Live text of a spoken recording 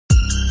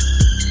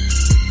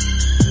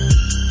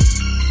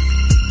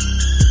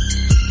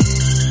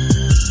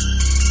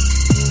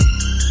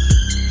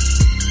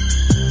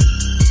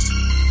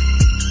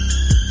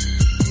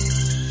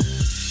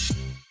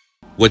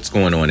What's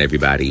going on,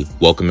 everybody?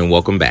 Welcome and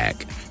welcome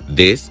back.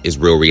 This is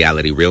Real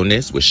Reality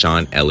Realness with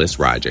Sean Ellis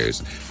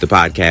Rogers, the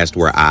podcast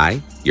where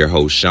I, your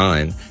host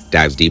Sean,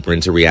 dives deeper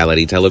into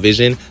reality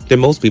television than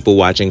most people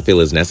watching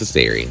feel is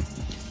necessary,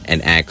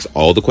 and asks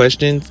all the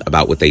questions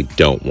about what they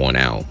don't want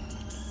out.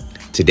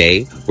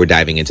 Today, we're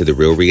diving into the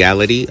real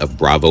reality of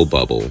Bravo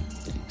Bubble.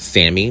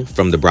 Sammy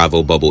from the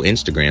Bravo Bubble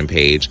Instagram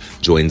page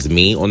joins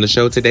me on the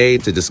show today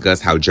to discuss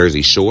how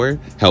Jersey Shore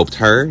helped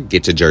her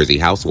get to Jersey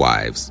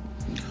Housewives.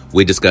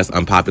 We discuss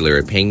unpopular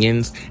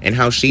opinions and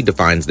how she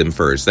defines them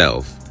for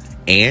herself.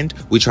 And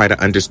we try to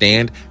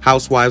understand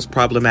Housewives'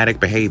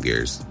 problematic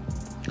behaviors.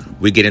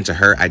 We get into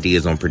her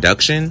ideas on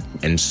production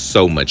and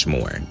so much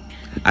more.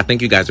 I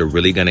think you guys are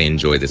really going to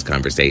enjoy this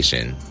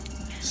conversation.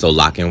 So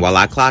lock in while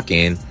I clock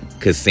in,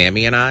 because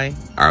Sammy and I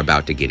are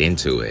about to get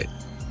into it.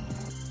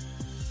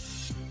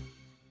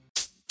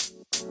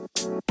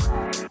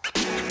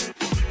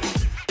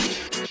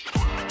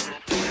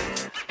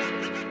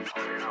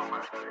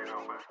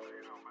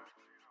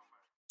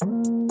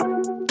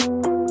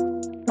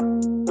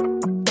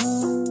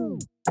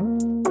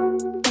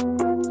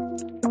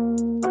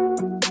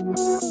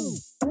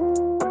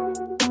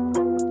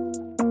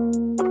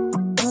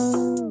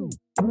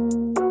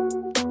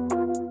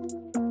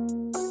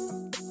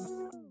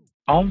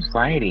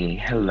 Alrighty,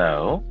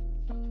 hello.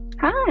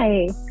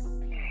 Hi.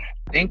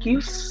 Thank you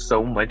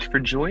so much for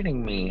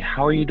joining me.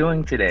 How are you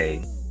doing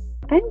today?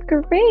 I'm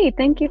great.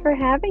 Thank you for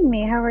having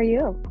me. How are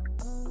you?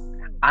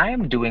 I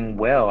am doing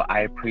well. I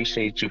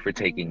appreciate you for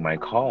taking my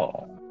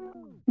call.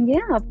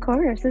 Yeah, of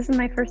course. This is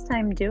my first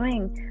time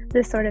doing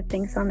this sort of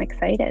thing, so I'm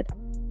excited.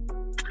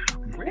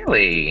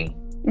 Really?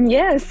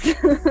 Yes.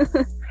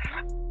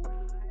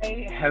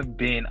 I have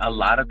been a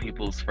lot of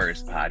people's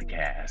first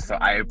podcast, so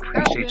I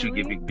appreciate you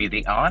giving me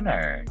the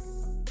honor. I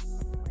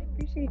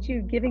appreciate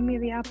you giving me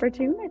the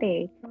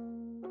opportunity.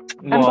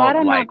 Well, I'm glad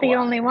I'm likewise. not the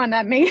only one.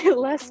 That made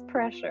less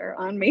pressure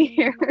on me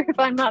here if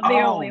I'm not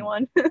the only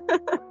one.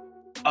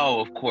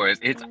 Oh, of course.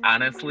 It's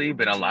honestly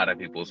been a lot of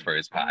people's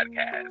first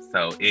podcast.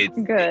 So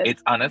Good.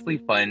 it's honestly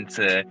fun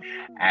to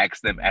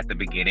ask them at the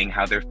beginning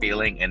how they're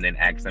feeling and then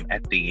ask them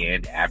at the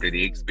end after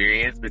the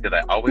experience, because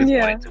I always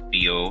want it to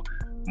feel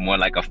more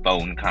like a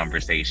phone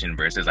conversation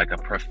versus like a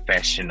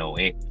professional,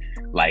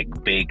 like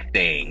big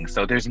thing.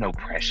 So there's no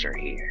pressure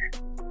here.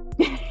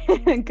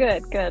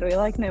 Good. We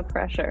like no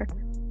pressure.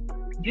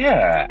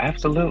 Yeah,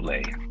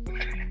 absolutely.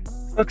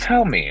 So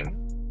tell me,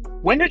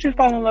 when did you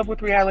fall in love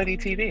with reality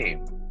TV?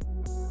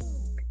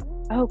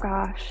 Oh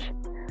gosh.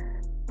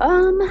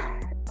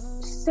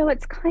 So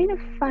it's kind of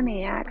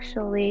funny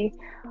actually.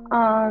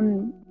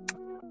 I'm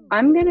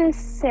gonna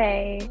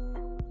say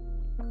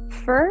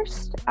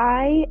first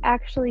I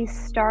actually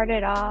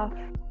started off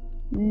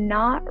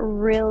not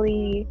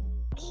really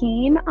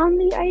keen on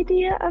the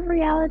idea of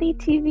reality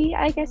TV,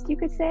 I guess you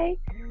could say,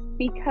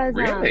 because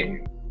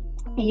Really?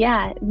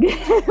 Yeah,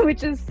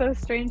 which is so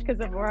strange because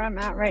of where I'm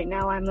at right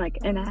now. I'm like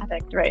an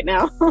addict right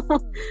now.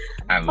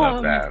 I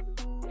love that.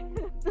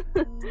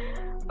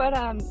 But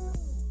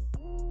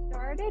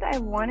started, I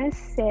want to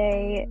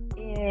say,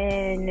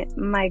 in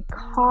my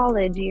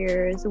college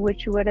years,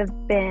 which would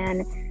have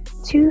been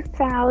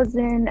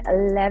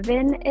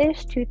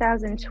 2011-ish,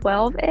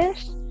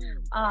 2012-ish.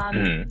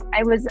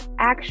 I was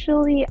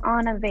actually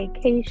on a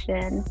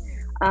vacation.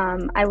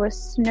 I was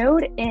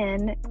snowed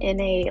in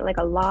a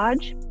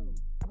lodge,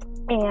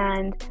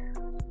 and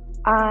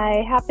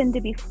I happened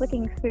to be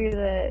flicking through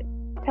the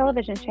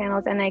television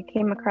channels, and I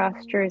came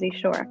across Jersey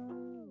Shore.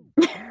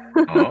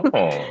 Oh.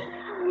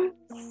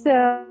 So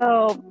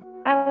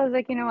I was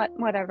like, you know what,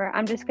 whatever.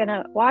 I'm just going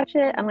to watch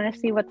it. I'm going to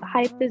see what the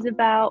hype is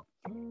about.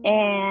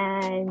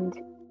 And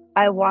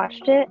I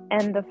watched it.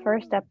 And the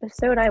first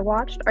episode I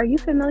watched, are you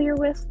familiar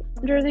with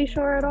Jersey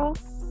Shore at all?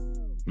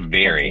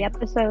 Very. The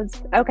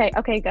episodes.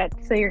 Okay, good.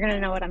 So you're going to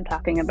know what I'm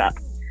talking about.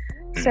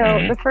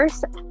 So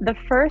the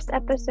first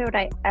episode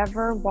I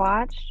ever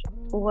watched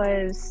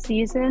was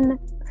season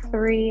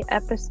 3,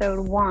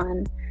 episode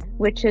 1,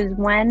 which is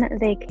when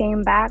they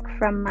came back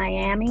from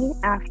Miami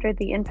after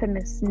the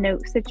infamous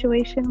note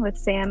situation with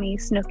Sammy,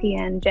 Snooki,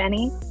 and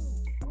Jenny.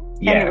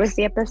 Yes. And it was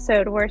the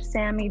episode where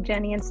Sammy,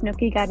 Jenny, and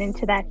Snooki got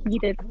into that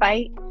heated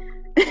fight.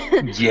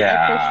 Yeah.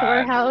 At the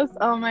Shore house.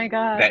 Oh my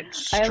God. That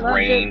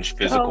strange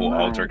physical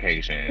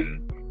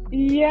altercation.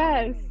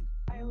 Yes.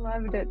 I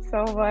loved it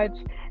so much.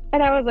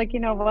 And I was like, you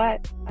know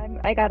what?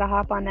 I got to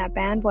hop on that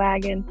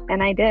bandwagon.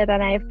 And I did.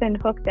 And I've been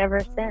hooked ever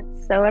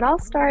since. So it all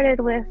started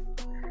with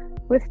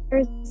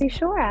Jersey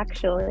Shore,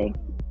 actually,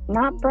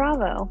 not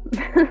Bravo.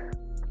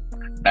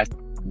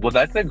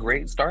 That's a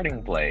great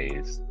starting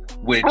place,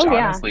 which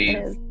honestly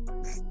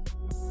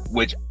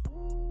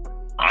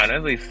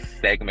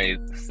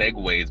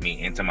segues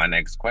me into my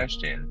next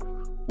question.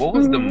 What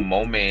was the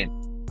moment,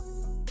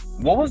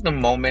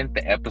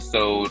 the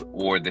episode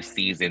or the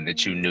season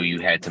that you knew you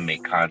had to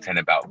make content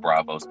about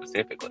Bravo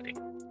specifically?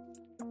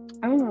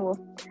 Oh,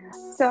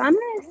 so I'm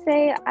going to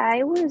say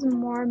I was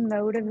more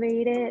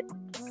motivated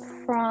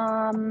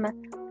from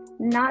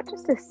not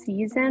just a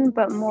season,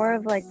 but more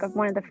of like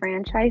one of the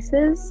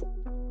franchises.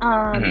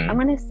 I'm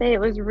gonna say it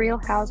was Real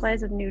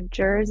Housewives of New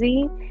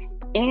Jersey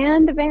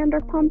and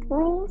Vanderpump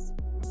Rules.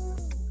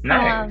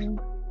 Nice.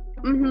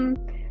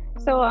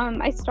 So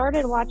I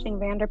started watching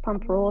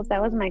Vanderpump Rules.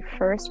 That was my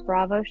first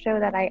Bravo show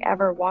that I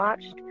ever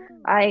watched.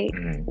 I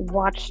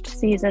watched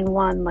season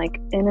 1 like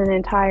in an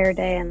entire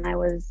day, and I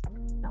was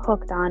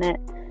hooked on it.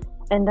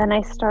 And then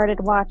I started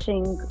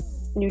watching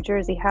New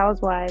Jersey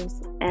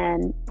Housewives,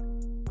 and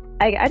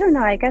I don't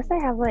know, I guess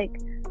I have like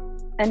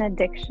an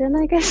addiction,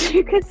 I guess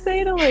you could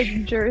say, to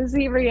like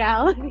Jersey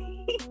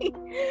reality.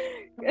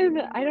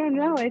 And I don't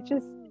know,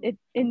 it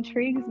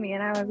intrigues me,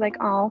 and I was like,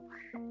 oh,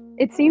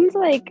 it seems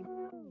like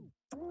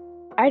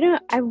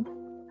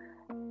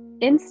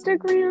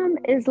Instagram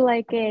is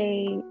like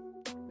a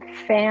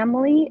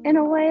family in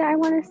a way, I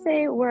want to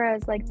say,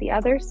 whereas like the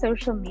other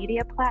social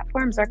media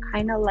platforms are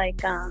kind of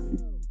like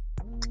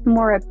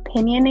more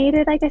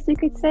opinionated, I guess you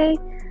could say.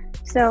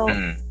 So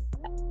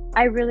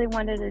I really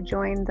wanted to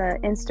join the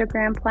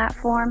Instagram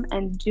platform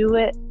and do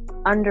it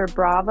under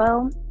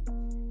Bravo.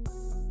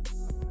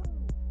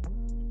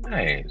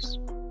 Nice.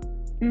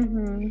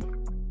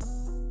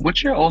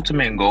 What's your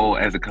ultimate goal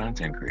as a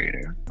content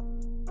creator?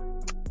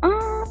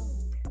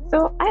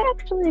 So I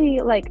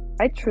actually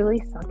I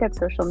truly suck at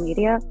social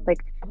media.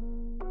 Like,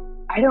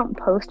 I don't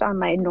post on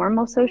my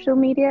normal social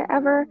media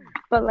ever,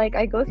 but like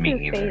I go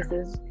through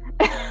phases.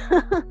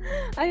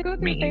 I go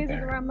through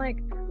phases where I'm like,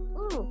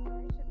 ooh, I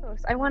should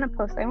post. I want to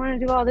post. I want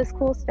to do all this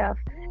cool stuff.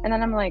 And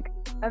then I'm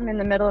in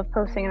the middle of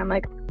posting and I'm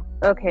like,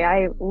 okay,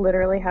 I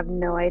literally have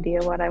no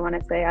idea what I want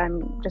to say.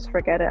 Just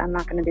forget it. I'm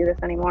not going to do this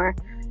anymore.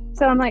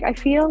 So I'm like, I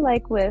feel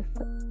like with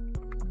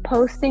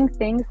posting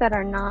things that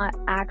are not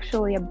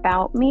actually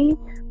about me,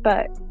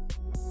 but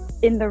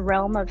in the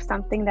realm of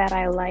something that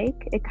I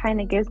like, it kind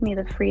of gives me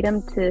the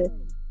freedom to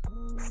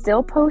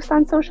still post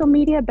on social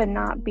media, but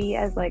not be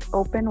as like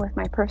open with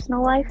my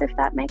personal life, if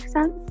that makes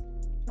sense.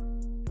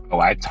 Oh,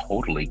 I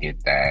totally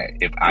get that.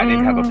 If I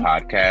didn't have a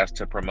podcast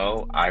to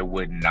promote, I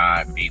would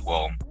not be,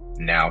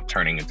 now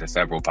turning into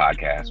several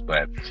podcasts,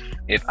 but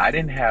if I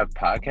didn't have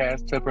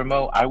podcasts to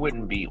promote, I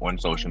wouldn't be on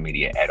social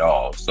media at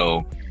all.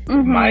 So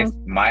my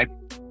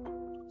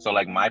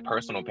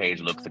personal page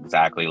looks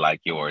exactly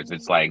like yours.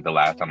 It's like the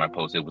last time I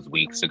posted was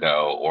weeks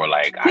ago, or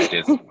like I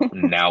just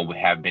now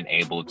have been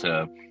able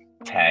to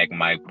tag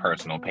my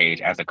personal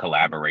page as a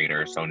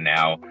collaborator. So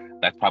now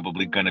that's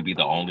probably going to be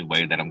the only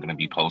way that I'm going to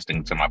be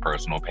posting to my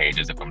personal page,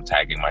 is if I'm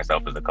tagging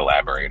myself as a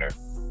collaborator.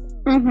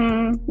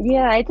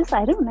 Yeah, I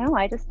don't know.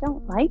 I just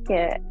don't like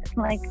it.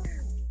 Like,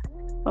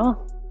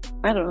 well,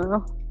 I don't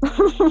know.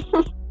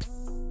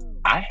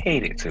 I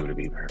hate it too, to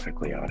be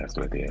perfectly honest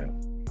with you.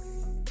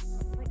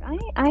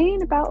 I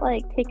ain't about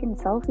like taking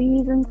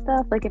selfies and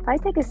stuff. Like, if I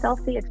take a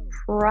selfie, it's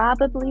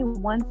probably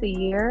once a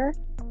year.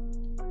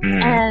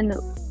 And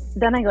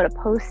then I go to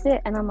post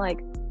it and I'm like,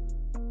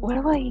 what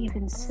do I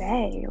even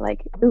say?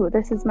 Like, ooh,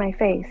 this is my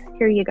face.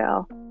 Here you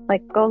go.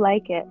 Like, go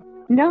like it.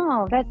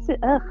 No, that's it.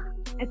 Ugh,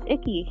 it's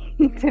icky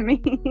to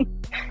me.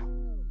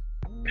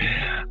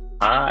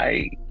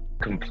 I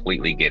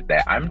completely get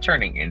that. I'm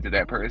turning into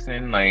that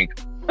person. Like,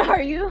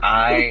 are you?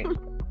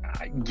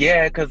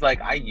 Yeah, because like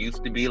I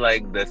used to be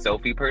like the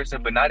selfie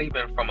person, but not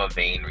even from a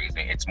vain reason.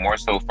 It's more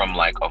so from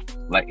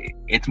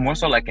it's more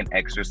so like an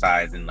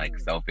exercise in like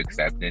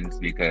self-acceptance,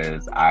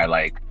 because I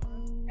like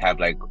have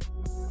like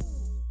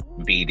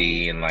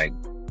BD and like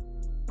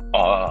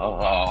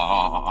all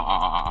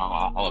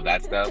of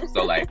that stuff.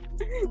 So like,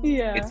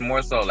 yeah, it's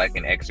more so like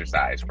an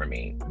exercise for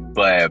me.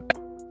 But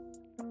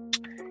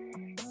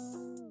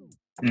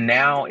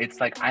now it's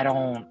like I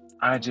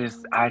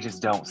just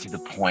don't see the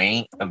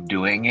point of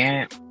doing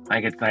it.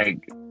 Like, it's like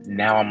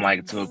now I'm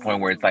like to a point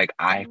where it's like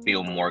I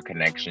feel more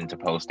connection to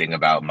posting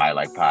about my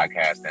like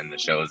podcast and the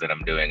shows that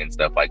I'm doing and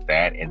stuff like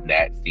that, and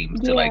that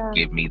seems to like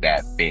give me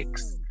that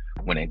fix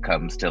when it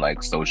comes to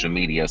like social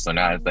media. So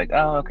now it's like,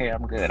 oh, okay,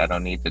 I'm good. I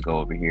don't need to go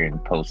over here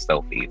and post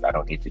selfies. I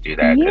don't need to do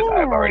that because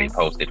I've already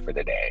posted for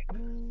the day.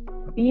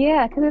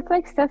 Yeah, because it's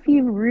like stuff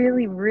you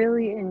really,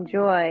 really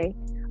enjoy.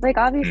 Like,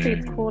 obviously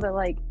it's cool to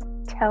like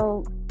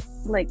tell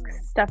like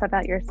stuff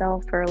about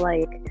yourself, or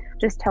like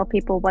just tell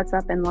people what's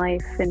up in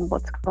life and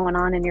what's going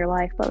on in your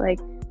life, but like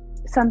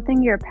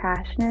something you're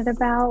passionate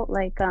about,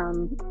 like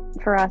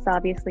for us,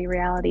 obviously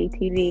reality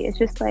TV, it's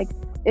just like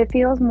it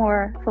feels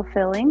more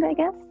fulfilling, I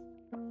guess.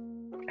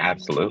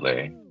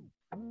 Absolutely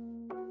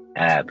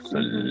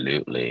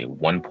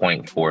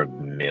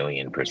 1.4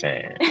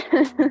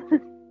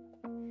 million%.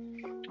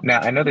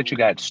 Now, I know that you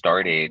got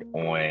started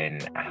on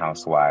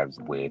Housewives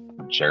with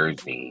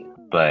Jersey,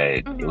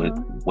 but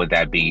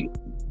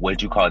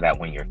would you call that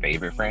one your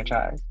favorite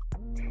franchise?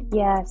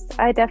 Yes,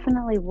 I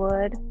definitely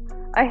would.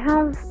 I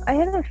have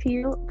a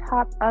few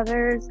top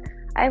others.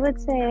 I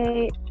would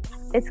say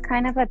it's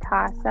kind of a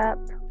toss-up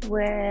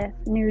with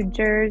New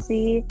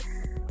Jersey,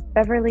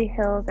 Beverly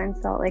Hills, and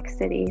Salt Lake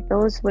City.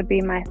 Those would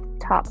be my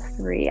top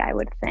 3, I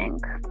would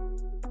think.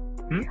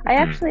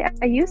 I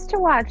used to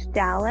watch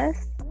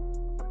Dallas,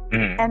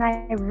 and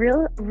I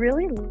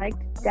really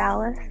liked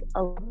Dallas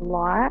a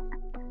lot.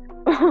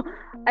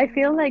 I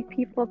feel like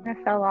people kind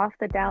of fell off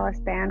the Dallas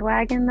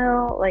bandwagon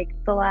though, like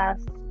the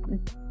last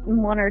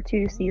 1 or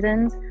 2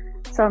 seasons.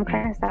 So I'm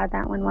kind of sad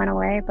that one went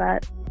away,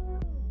 but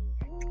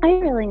I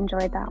really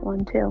enjoyed that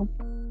one too.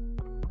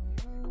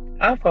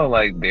 I feel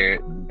like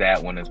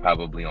that one is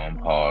probably on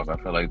pause. I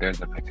feel like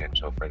there's a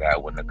potential for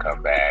that one to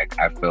come back.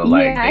 I feel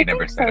like they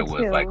never said it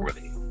was like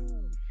really.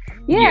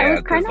 Yeah, it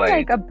was kind of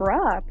like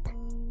abrupt.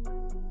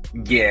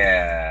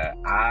 Yeah,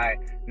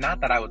 not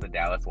that I was a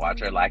Dallas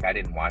watcher. Like, I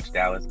didn't watch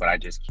Dallas, but I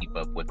just keep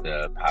up with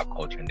the pop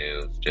culture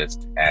news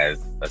just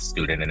as a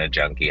student and a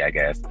junkie, I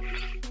guess.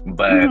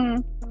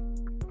 But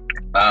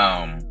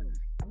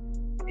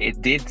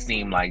it did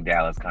seem like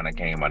Dallas kind of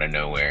came out of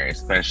nowhere,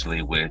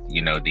 especially with,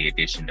 the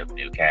addition of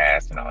new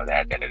cast and all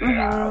that. I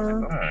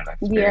was like,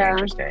 that's very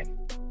interesting.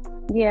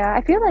 Yeah,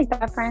 I feel like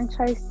that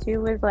franchise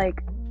too was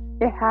like,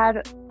 it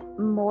had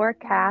more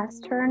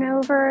cast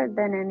turnover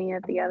than any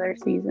of the other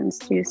seasons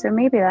too, so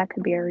maybe that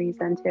could be a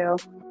reason too.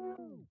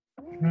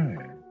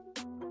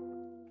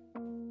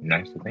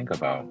 Nice to think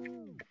about.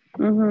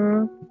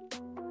 Do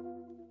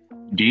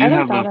you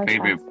have a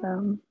favorite?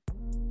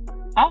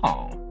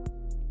 Oh,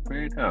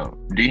 very dope.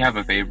 Do you have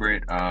a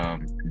favorite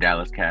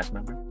Dallas cast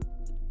member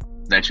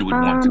that you would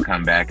want to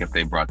come back if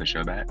they brought the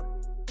show back?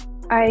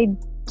 I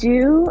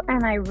do,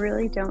 and I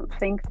really don't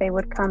think they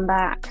would come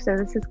back. So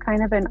this is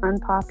kind of an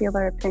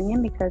unpopular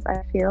opinion because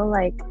I feel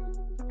like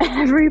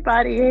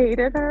everybody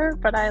hated her,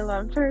 but I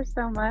loved her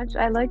so much.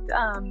 I liked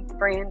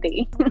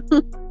Brandy.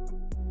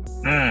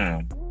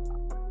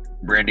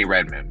 Brandy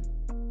Redmond.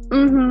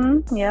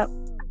 Yep.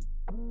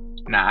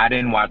 Now, I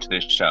didn't watch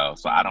this show,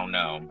 so I don't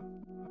know.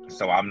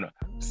 So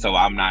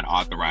I'm not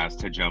authorized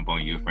to jump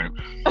on you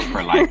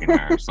for liking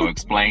her. So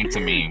explain to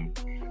me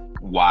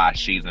why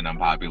she's an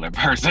unpopular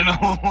person.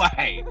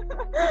 Like,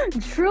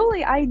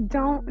 truly, I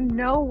don't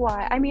know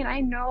why. I mean, I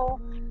know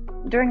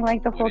during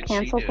like the whole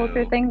cancel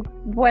culture thing,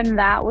 when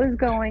that was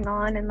going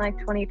on in like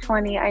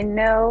 2020, I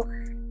know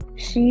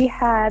she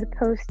had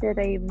posted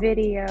a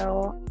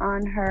video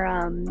on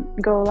her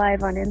Go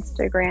Live on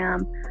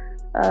Instagram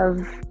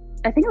of,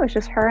 I think it was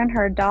just her and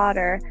her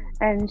daughter,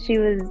 and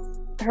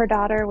her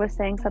daughter was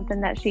saying something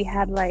that she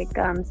had like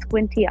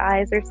squinty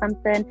eyes or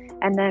something,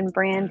 and then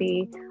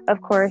Brandy, of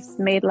course,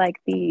 made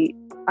like the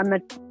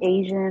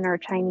Asian or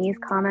Chinese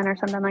comment or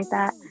something like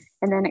that,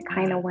 and then it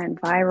kind of went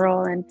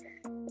viral and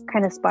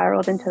kind of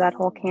spiraled into that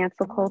whole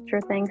cancel culture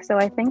thing. So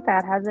I think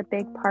that has a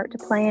big part to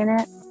play in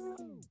it,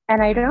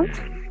 and I don't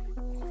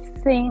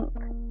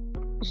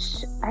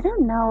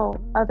know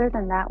other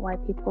than that why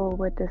people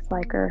would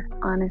dislike her,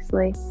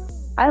 honestly.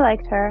 I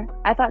liked her.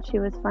 I thought she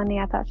was funny.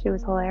 I thought she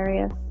was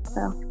hilarious.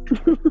 So.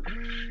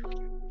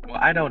 Well,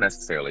 I don't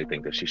necessarily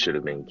think that she should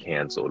have been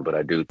canceled, but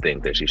I do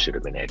think that she should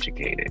have been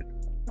educated.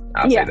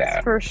 I'll say that.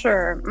 Yes, for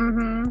sure.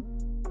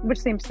 Which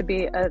seems to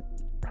be a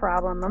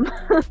problem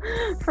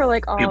for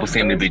like all people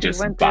seem to be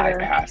just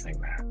bypassing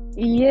that.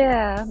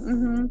 Yeah.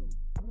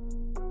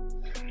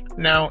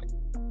 Now,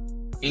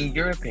 in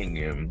your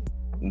opinion,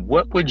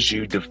 what would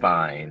you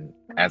define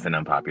as an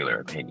unpopular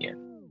opinion?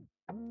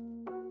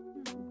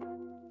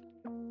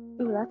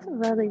 Ooh, that's a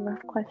really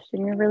rough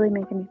question. You're really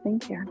making me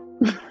think here.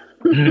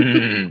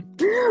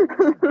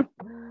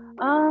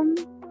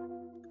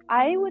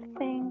 I would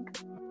think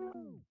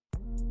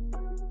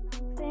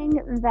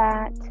something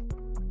that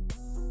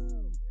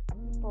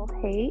people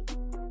hate.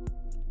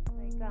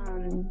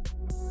 Like,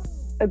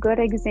 a good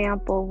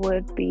example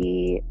would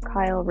be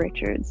Kyle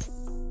Richards.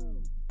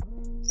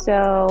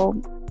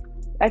 So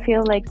I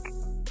feel like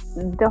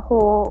the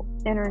whole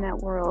internet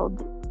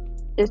world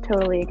is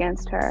totally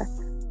against her.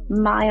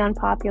 My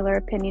unpopular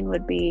opinion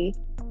would be,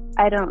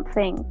 I don't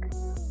think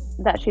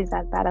that she's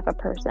that bad of a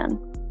person.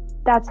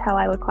 That's how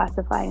I would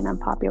classify an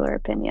unpopular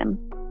opinion,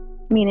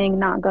 meaning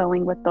not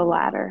going with the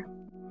latter.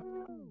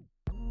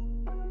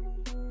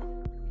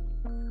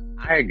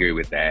 I agree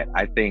with that.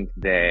 I think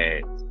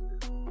that,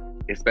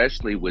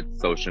 especially with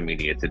social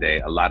media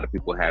today, a lot of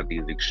people have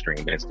these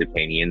extremist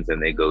opinions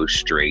and they go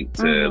straight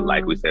to,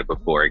 like we said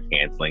before,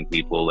 canceling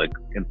people, like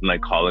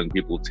calling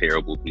people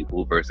terrible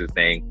people versus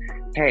saying,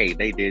 hey,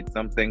 they did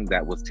something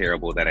that was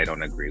terrible that I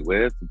don't agree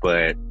with,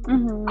 but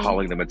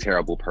calling them a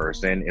terrible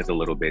person is a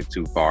little bit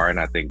too far. And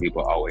I think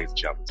people always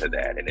jump to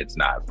that, and it's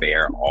not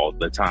fair all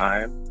the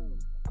time.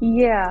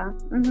 Yeah.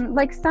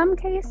 Like some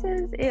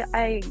cases,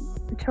 I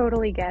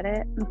totally get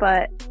it,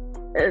 but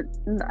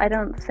I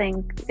don't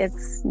think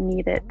it's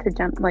needed to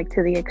jump like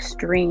to the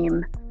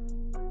extreme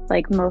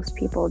like most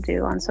people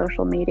do on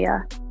social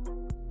media.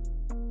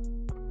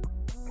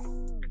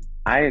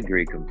 I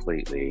agree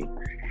completely.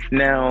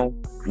 Now,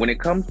 when it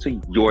comes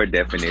to your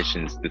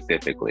definition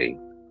specifically,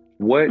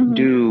 what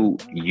do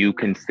you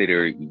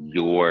consider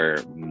your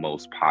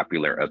most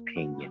popular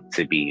opinion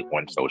to be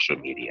on social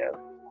media?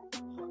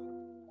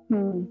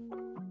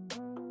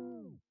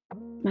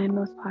 My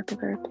most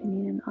popular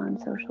opinion on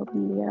social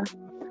media.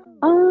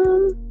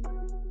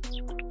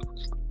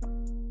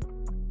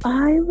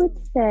 I would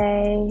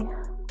say,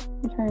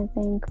 I'm trying to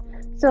think.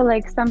 So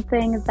like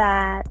something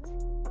that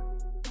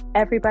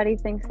everybody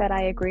thinks that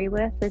I agree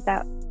with, is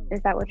that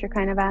what you're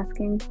kind of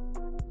asking?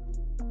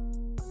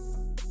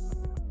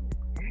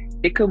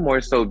 It could more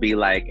so be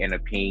like an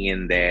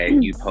opinion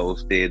that you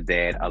posted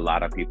that a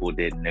lot of people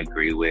didn't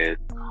agree with,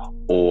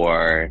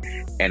 or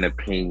an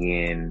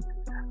opinion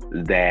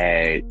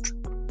that,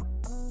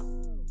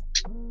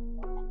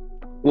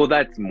 well,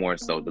 that's more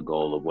so the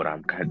goal of what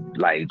I'm kind of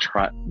like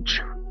trying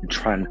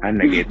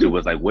to get to,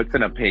 was like, what's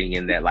an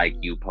opinion that like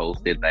you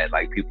posted that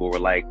like people were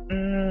like,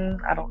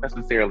 I don't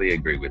necessarily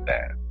agree with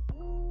that.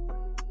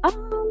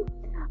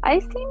 I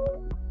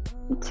seem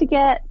to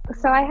get,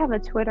 so I have a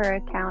Twitter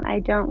account. I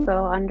don't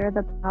go under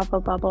the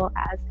Bravo Bubble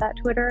as that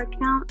Twitter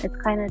account. It's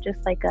kind of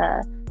just like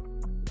a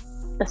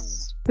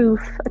spoof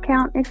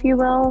account, if you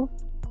will.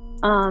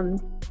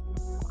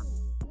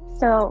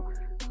 So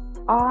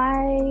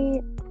I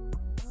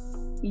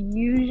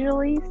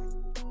usually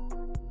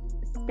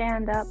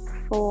stand up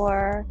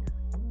for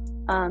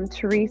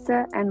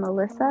Teresa and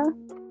Melissa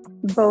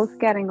both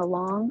getting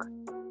along.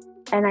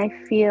 And I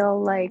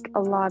feel like a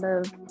lot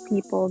of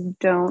people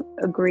don't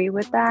agree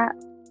with that,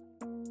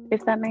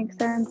 if that makes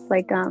sense.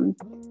 Like, I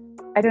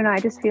don't know,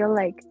 I just feel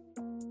like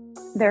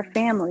they're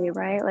family,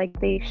 right? Like,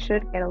 they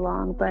should get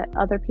along, but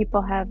other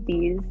people have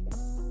these,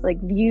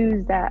 like,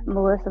 views that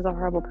Melissa's a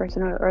horrible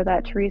person, or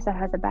that Teresa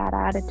has a bad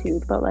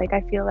attitude. But, like, I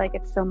feel like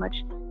it's so much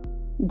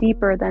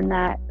deeper than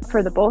that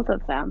for the both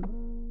of them.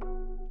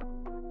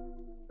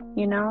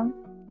 You know?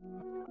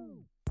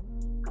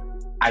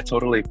 I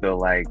totally feel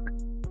like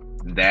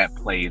that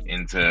plays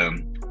into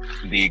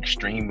the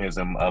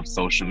extremism of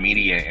social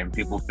media and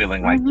people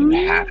feeling like you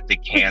have to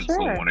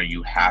cancel one, or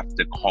you have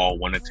to call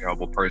one a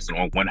terrible person,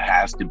 or one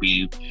has to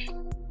be,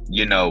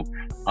 you know,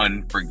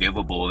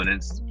 unforgivable. And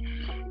it's,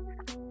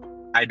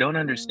 I don't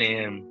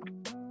understand.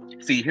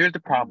 See, here's the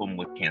problem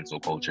with cancel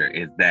culture,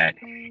 is that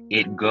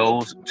it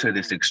goes to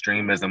this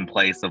extremism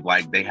place of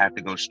like, they have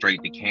to go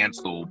straight to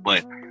cancel,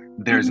 but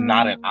there's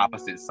not an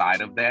opposite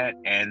side of that.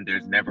 And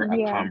there's never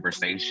a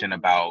conversation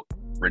about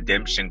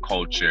redemption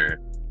culture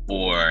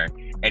or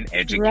an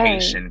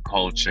education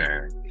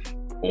culture,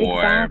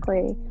 or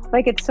exactly,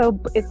 like it's so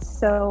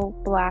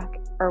black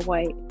or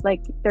white.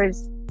 Like,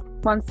 there's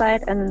one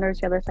side and then there's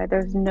the other side.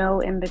 There's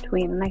no in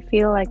between, and I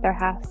feel like there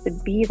has to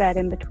be that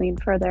in between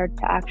for there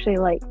to actually,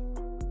 like,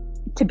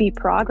 to be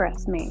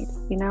progress made,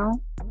 you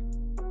know?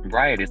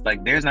 Right. It's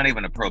like there's not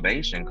even a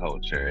probation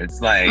culture.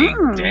 It's like,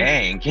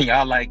 dang, can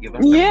y'all like give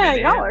us a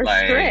minute? Y'all are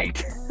like,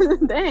 strict.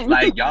 Dang.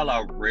 Like, y'all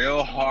are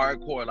real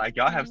hardcore. Like,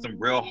 y'all have some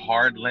real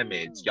hard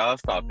limits. Y'all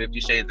saw 50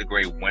 Shades of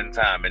Grey one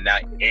time, and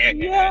not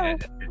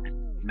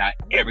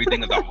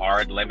everything is a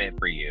hard limit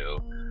for you.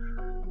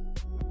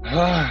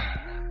 Now,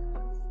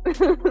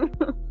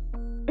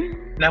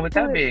 with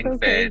that being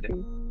said,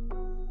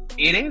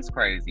 it is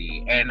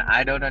crazy, and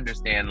I don't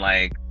understand,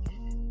 like,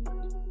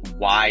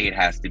 why it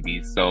has to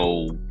be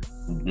so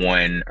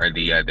one or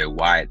the other,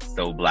 why it's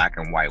so black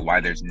and white, why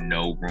there's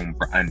no room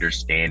for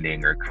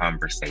understanding or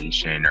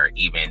conversation or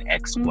even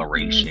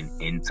exploration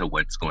into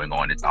what's going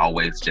on. It's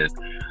always just,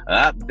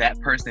 that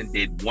person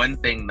did one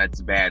thing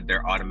that's bad,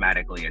 they're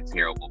automatically a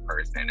terrible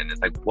person. And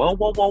it's like, whoa.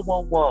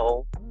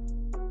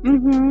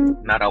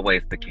 Not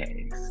always the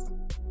case.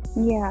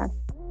 Yeah.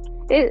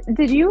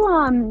 Did you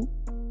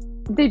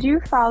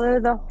follow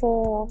the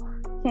whole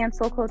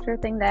cancel culture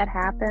thing that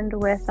happened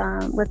with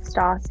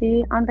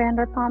Stassi on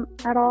Vanderpump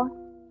at all?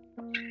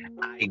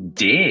 I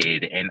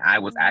did, and I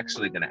was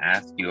actually going to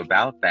ask you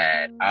about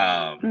that.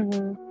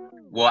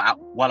 Well,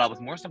 I was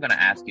more so going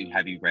to ask you,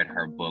 have you read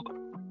her book,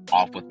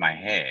 Off With My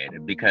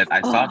Head? Because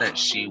I saw that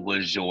she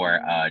was your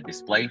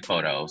display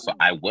photo, so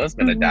I was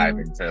going to dive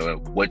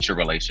into what your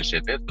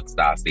relationship is with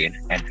Stassi,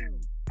 and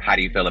how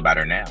do you feel about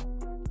her now?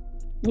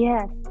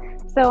 Yes.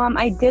 So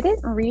I didn't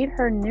read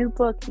her new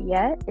book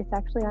yet. It's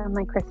actually on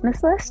my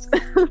Christmas list.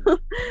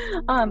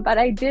 But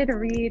I did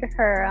read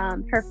her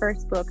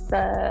first book,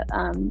 the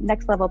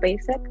Next Level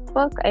Basic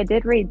book. I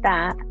did read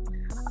that.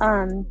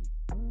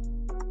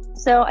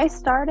 So I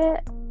started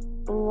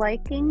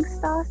liking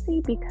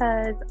Stassi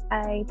because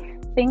I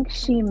think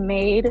she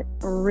made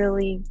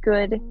really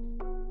good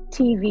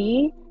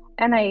TV,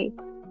 and I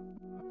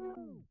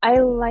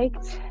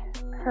liked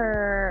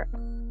her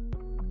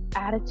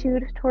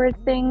attitude towards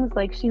things.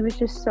 Like, she was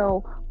just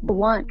so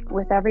blunt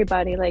with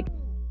everybody. Like,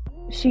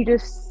 she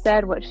just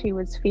said what she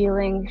was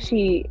feeling.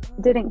 She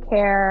didn't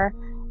care.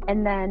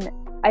 And then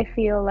I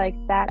feel like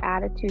that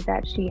attitude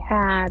that she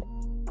had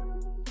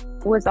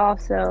was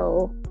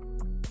also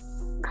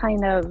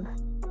kind of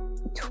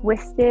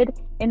twisted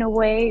in a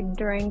way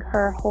during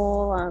her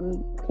whole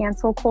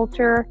cancel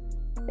culture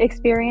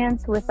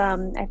experience with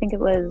I think it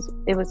was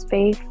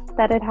Faith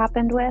that it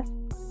happened with.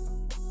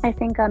 I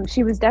think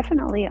she was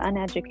definitely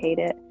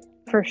uneducated,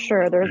 for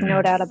sure. There's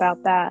no doubt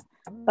about that.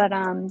 But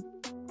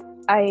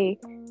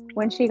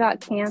when she got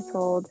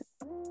canceled,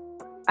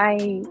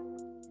 I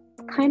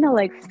kind of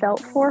like felt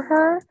for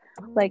her.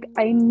 Like,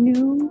 I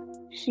knew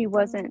she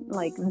wasn't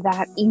like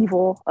that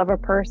evil of a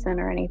person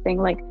or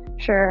anything. Like,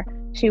 sure,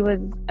 she was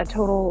a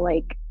total,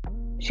 like,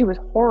 she was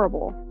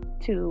horrible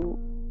to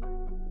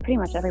pretty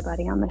much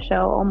everybody on the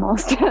show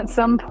almost at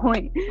some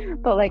point,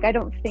 but like, I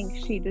don't think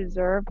she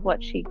deserved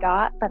what she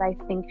got, but I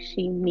think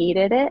she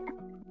needed it.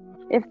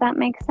 if that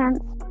makes sense.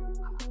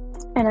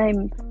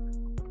 And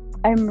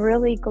I'm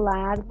really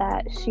glad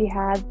that she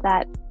had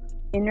that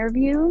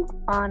interview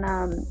on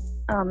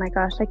oh my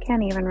gosh, I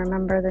can't even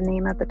remember the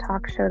name of the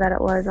talk show that it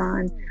was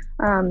on.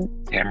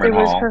 Cameron it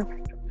was Hall. her.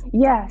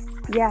 Yes.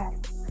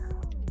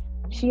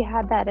 She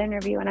had that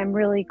interview, and I'm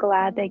really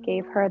glad they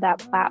gave her that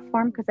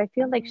platform, because I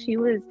feel like she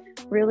was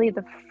really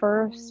the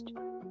first,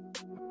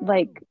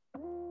 like,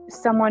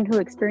 someone who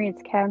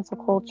experienced cancel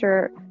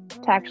culture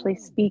to actually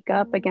speak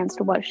up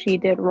against what she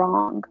did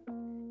wrong.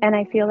 And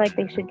I feel like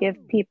they should give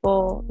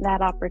people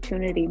that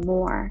opportunity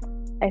more.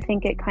 I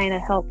think it kind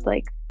of helped,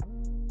 like,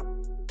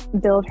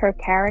 build her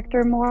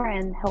character more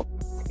and help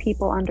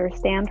people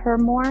understand her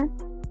more.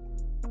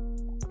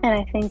 And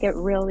I think it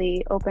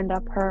really opened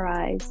up her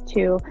eyes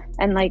too.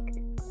 And like,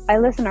 I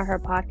listen to her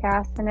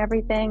podcast and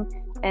everything,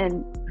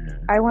 and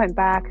I went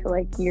back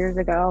like years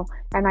ago,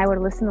 and I would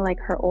listen to like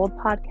her old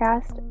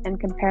podcast and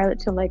compare it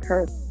to like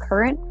her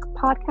current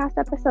podcast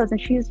episodes, and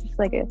she's just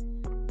like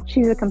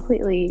she's a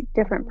completely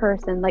different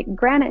person. Like,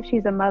 granted,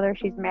 she's a mother,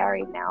 she's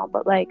married now,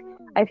 but like,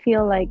 I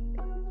feel like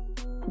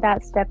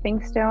that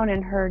stepping stone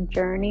in her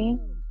journey,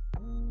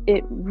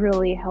 it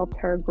really helped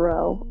her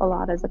grow a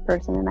lot as a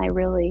person. And I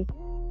really,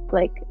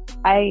 like,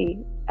 I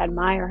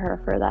admire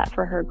her for that,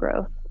 for her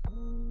growth.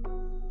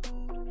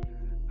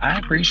 I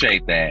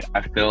appreciate that.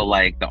 I feel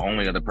like the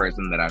only other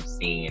person that I've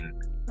seen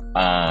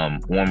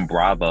on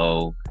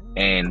Bravo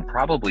and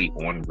probably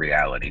on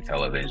reality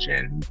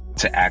television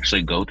to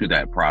actually go through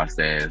that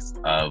process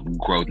of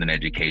growth and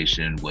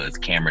education was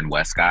Cameron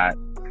Westcott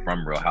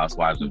from Real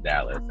Housewives of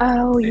Dallas.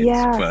 Oh,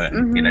 yeah.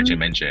 That you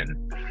mentioned.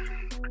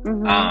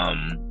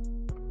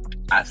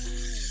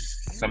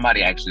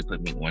 Somebody actually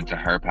put me onto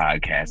her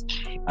podcast,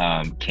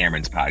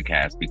 Cameron's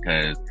podcast,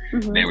 because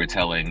they were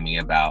telling me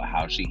about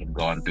how she had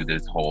gone through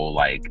this whole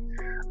like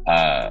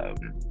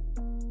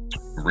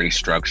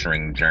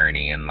restructuring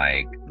journey and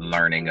like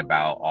learning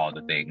about all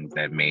the things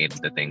that made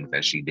the things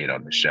that she did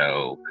on the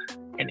show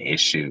an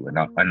issue and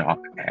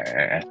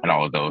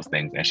all of those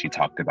things. And she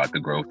talked about the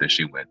growth that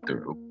she went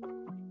through.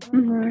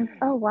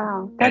 Oh,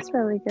 wow. That's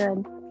really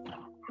good.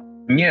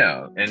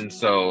 Yeah, and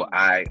so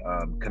I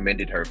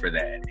commended her for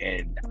that,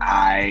 and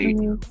I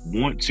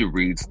want to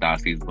read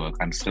Stassi's book.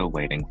 I'm still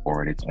waiting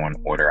for it. It's on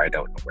order. I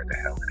don't know where the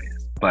hell it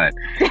is, but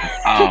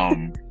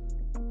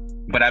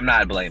I'm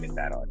not blaming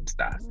that on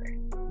Stassi.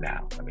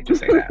 Now, let me just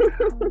say that.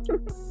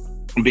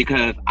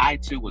 Because I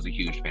too was a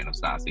huge fan of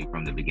Stassi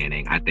from the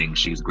beginning. I think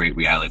she's great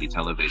reality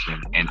television,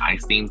 and I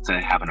seem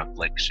to have an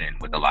affliction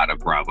with a lot of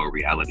Bravo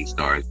reality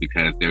stars,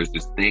 because there's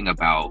this thing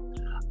about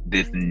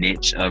this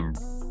niche of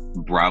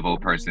Bravo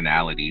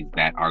personalities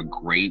that are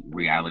great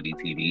reality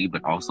TV,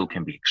 but also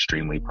can be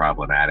extremely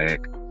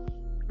problematic.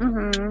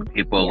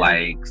 People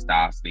like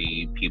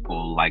Stassi,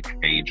 people like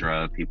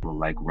Phaedra, people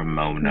like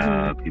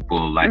Ramona,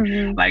 people like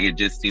it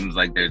just seems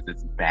like there's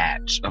this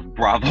batch of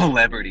Bravo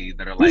celebrities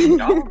that are like,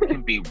 y'all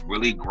can be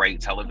really great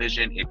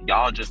television if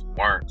y'all just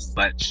weren't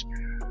such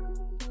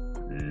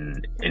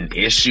an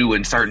issue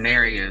in certain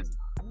areas.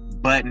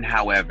 But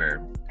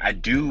however, I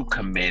do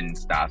commend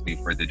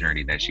Stassi for the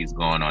journey that she's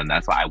going on.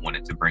 That's why I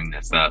wanted to bring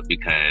this up,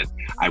 because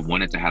I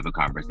wanted to have a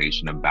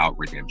conversation about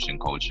redemption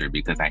culture,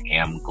 because I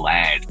am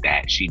glad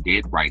that she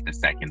did write the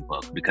second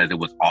book, because it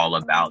was all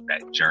about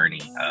that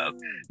journey of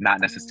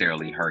not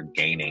necessarily her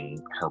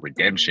gaining her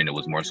redemption. It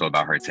was more so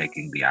about her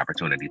taking the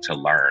opportunity to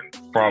learn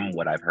from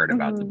what I've heard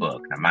about the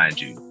book. Now,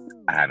 mind you,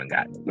 I haven't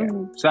gotten it yet.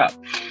 So,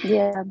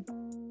 yeah.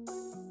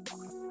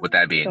 With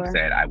that being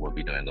said, I will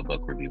be doing a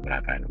book review when I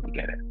finally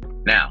get it.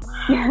 Now,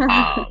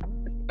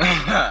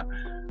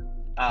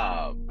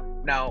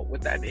 now,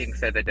 with that being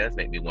said, that does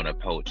make me want to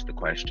pose the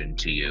question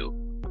to you.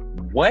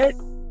 What,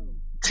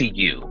 to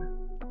you,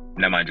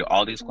 now mind you,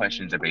 all these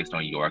questions are based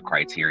on your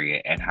criteria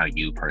and how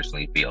you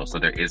personally feel. So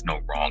there is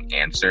no wrong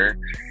answer,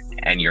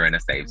 and you're in a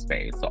safe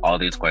space. So all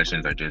these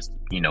questions are just,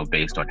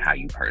 based on how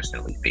you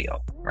personally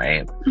feel,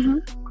 right?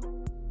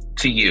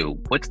 To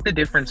you, what's the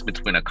difference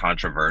between a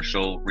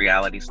controversial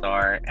reality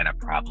star and a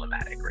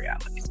problematic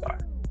reality star?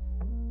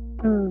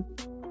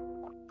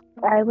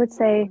 I would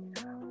say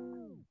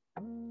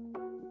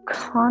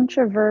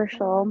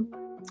controversial.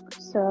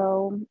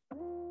 So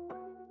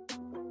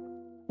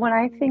when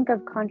I think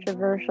of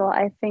controversial,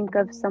 I think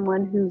of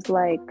someone who's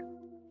like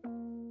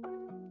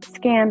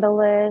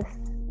scandalous,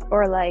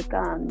 or like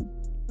kind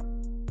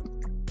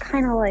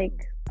of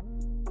like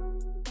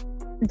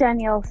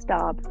Danielle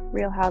Staub,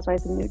 Real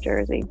Housewives of New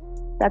Jersey.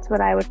 That's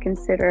what I would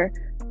consider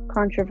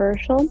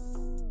controversial.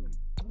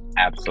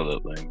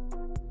 Absolutely.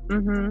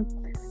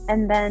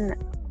 And then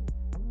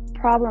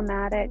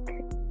problematic,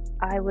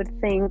 I would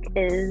think,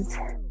 is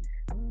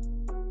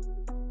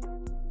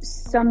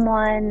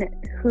someone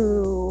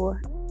who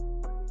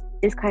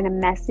is kind of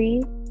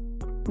messy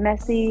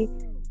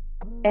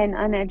and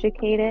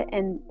uneducated,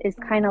 and is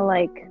kind of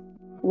like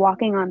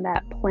walking on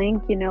that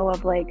plank,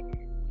 of like,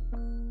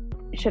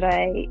 should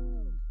I,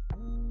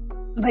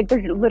 like,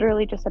 they're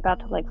literally just about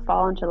to like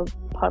fall into the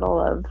puddle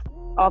of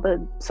all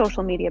the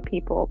social media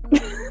people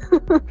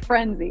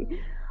frenzy.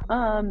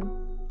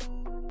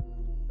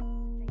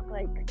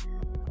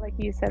 like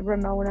you said,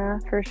 Ramona,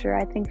 for sure.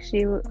 I think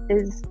she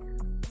is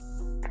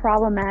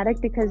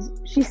problematic because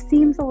she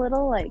seems a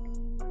little like,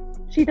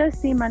 she does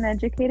seem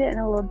uneducated and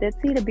a little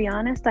ditzy, to be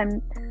honest.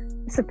 I'm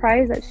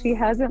surprised that she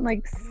hasn't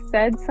like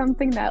said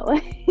something that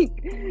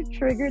like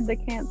triggered the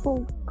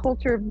cancel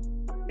culture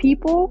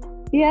people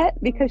yet,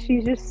 because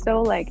she's just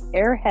so like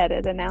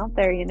airheaded and out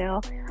there, you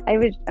know.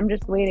 I'm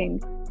just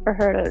waiting for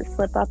her to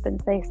slip up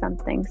and say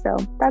something. So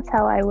that's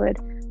how I would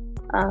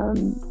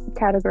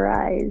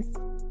categorize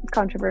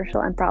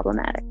controversial and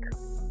problematic.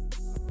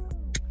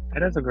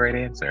 That is a great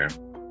answer.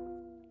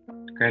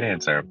 Great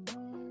answer.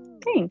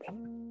 Thanks.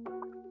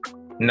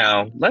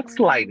 Now, let's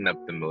lighten up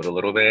the mood a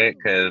little bit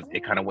because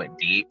it kind of went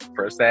deep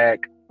for a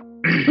sec.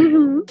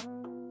 Mm-hmm.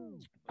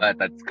 But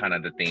that's kind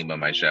of the theme of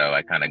my show.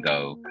 I kind of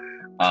go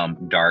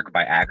dark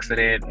by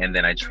accident, and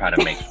then I try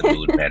to make the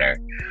mood better.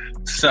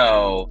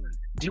 So,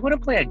 do you want to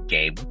play a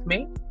game with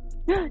me?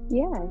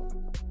 Yes.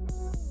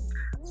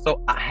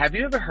 So, have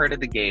you ever heard of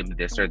the game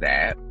This or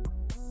That?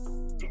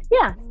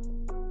 Yeah.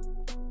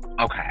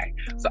 Okay,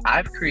 so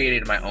I've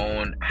created my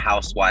own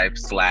housewife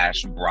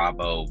 /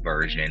 Bravo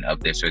version of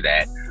This or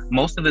That.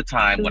 Most of the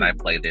time when I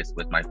play this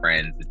with my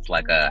friends, it's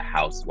like a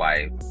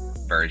housewife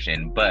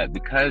version. But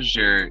because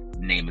your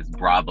name is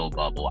Bravo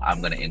Bubble,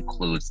 I'm going to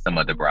include some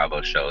of the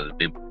Bravo shows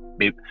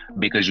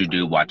because you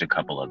do watch a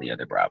couple of the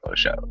other Bravo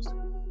shows.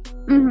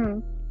 Mm-hmm.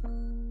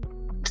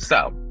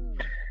 So,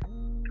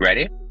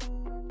 ready?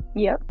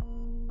 Yep.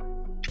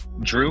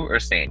 Drew or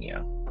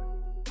Sanya?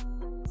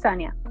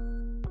 Sanya.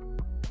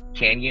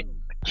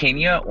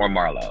 Kenya or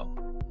Marlo?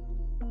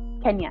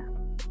 Kenya.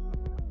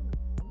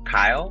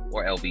 Kyle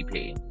or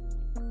LVP?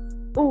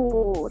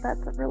 Oh,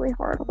 that's a really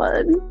hard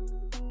one.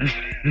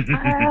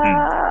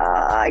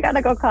 I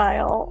gotta go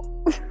Kyle.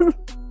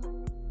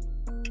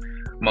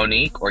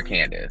 Monique or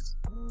Candace?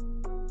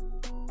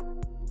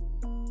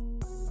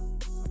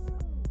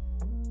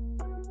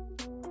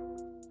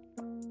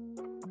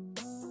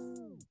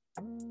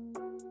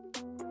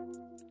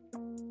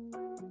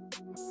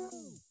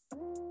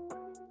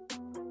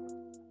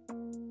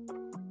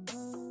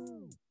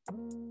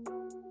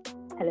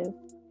 Hello.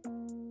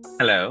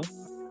 Hello.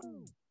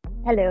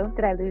 Hello.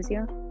 Did I lose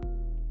you?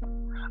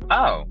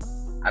 Oh,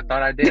 I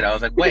thought I did. I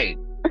was like, wait.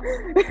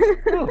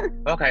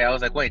 Okay, I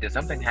was like, wait, did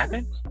something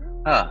happen?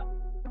 Oh,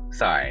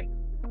 sorry.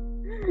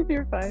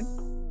 You're fine.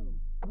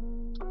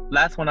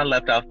 Last one I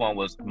left off on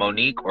was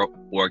Monique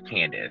or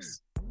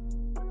Candace.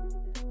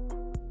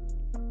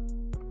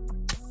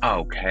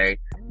 Okay.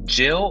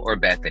 Jill or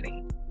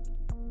Bethany?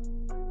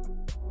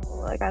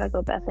 Oh, I gotta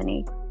go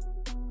Bethany.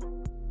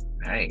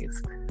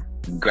 Nice.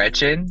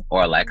 Gretchen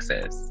or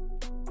Alexis?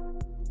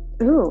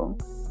 Ooh,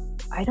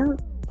 I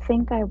don't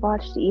think I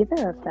watched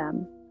either of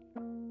them.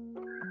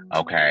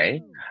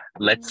 Okay.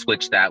 Let's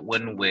switch that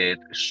one with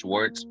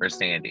Schwartz or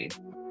Sandy.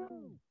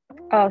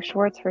 Oh,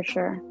 Schwartz for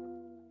sure.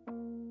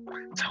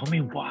 Tell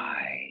me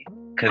why.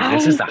 Because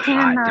this is a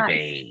hot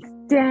debate.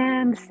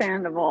 Stand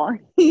Sandoval.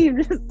 He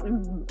just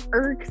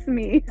irks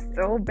me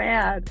so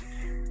bad.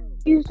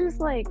 He's just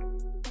like,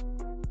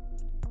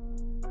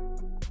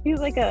 he's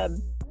like a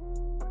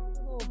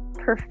little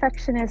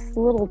perfectionist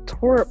little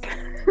twerp.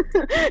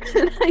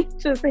 And I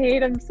just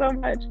hate him so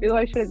much. Well,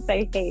 I shouldn't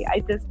say hate. I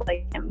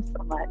dislike him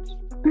so much.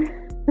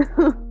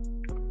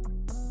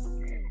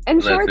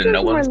 And listen,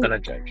 no one's gonna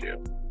judge you.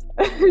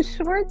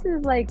 Schwartz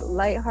is like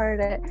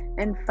lighthearted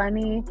and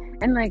funny,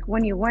 and like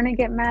when you want to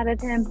get mad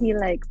at him, he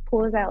like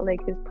pulls out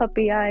like his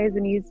puppy eyes,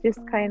 and he's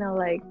just kind of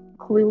like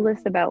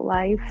clueless about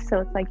life. So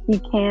it's like he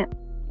can't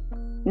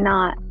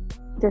not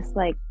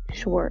dislike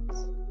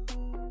Schwartz.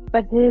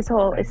 But his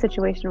whole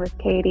situation with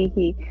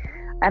Katie,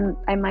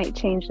 I might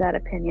change that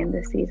opinion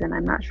this season.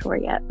 I'm not sure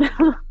yet.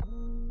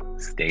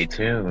 Stay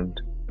tuned.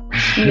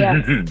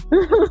 Yes.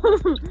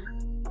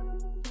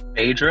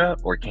 Phaedra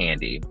or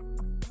Candy?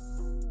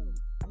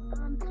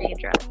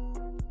 Phaedra.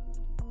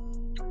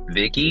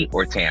 Vicky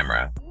or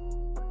Tamra?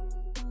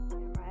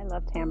 I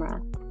love Tamra.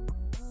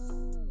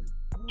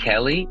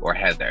 Kelly or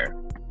Heather?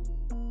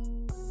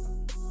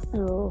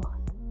 Ooh,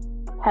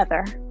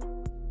 Heather.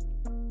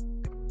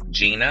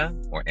 Gina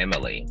or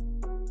Emily?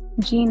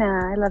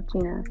 Gina. I love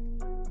Gina.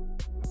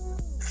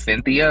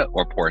 Cynthia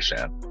or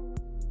Portia?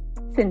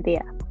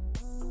 Cynthia.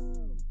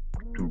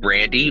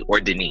 Brandy or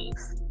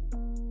Denise?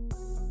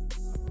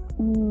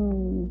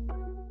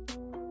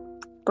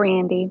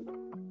 Brandy.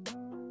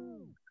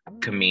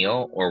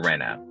 Camille or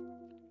Renna?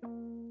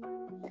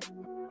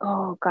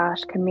 Oh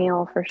gosh,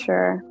 Camille for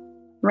sure.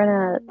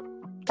 Renna,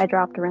 I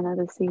dropped Renna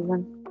this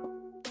season.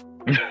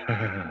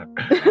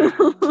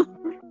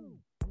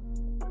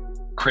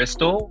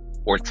 Crystal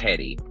or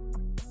Teddy?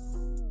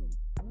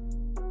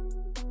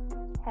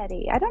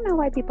 Teddy. I don't know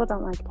why people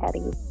don't like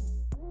Teddy.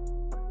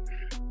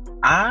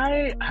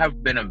 I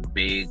have been a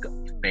big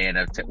fan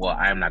of well,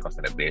 I'm not gonna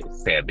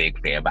say a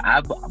big fan, but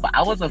I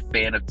was a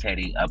fan of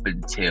Teddy up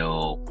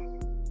until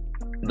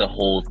the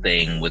whole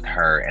thing with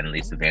her and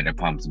Lisa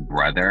Vanderpump's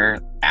brother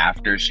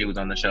after she was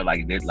on the show.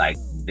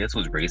 This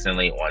was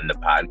recently on the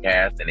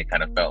podcast, and it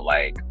kind of felt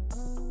like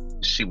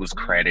she was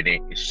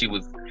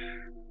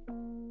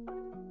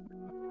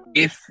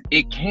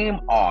it came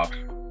off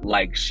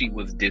like she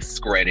was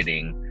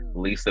discrediting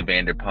Lisa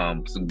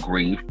Vanderpump's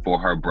grief for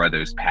her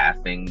brother's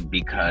passing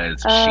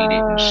because she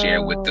didn't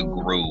share with the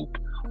group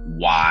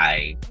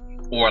why,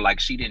 or like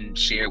she didn't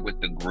share with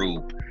the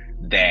group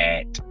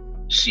that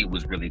she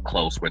was really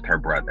close with her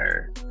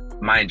brother.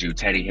 Mind you,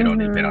 Teddy had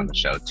only been on the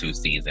show 2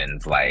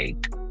 seasons,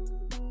 like,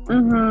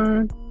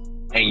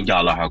 and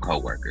y'all are her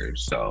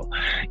co-workers, so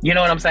you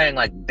know what I'm saying?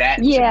 Like that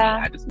to me,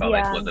 I just felt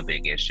like was a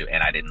big issue,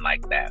 and I didn't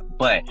like that.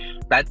 But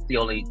that's the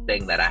only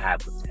thing that I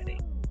have with Teddy.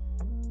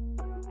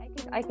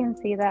 I can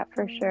see that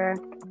for sure.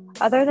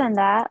 Other than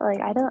that, like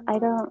I don't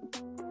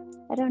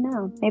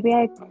know. Maybe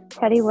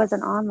Teddy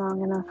wasn't on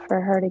long enough for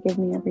her to give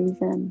me a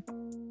reason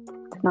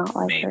to not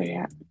like her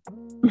yet.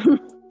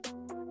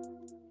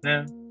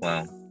 Yeah,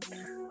 well,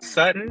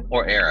 Sutton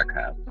or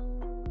Erica?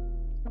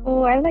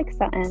 Oh, I like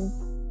Sutton.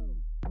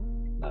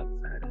 Love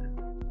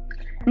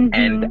Sutton.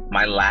 And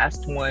my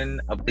last one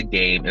of the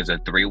game is a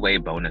 3-way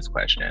bonus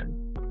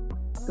question.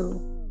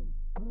 Ooh.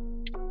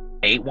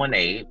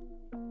 818,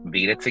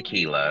 Vida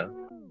Tequila,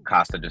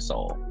 Costa del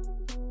Sol.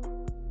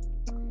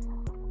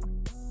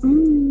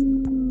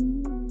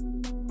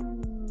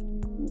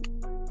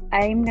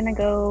 I'm gonna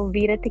go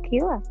Vida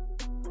Tequila.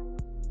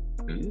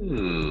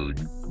 Ooh,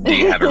 do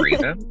you have a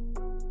reason?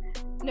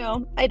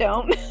 No, I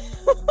don't.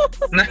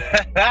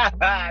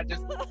 I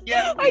just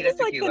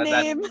like the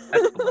name.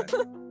 That's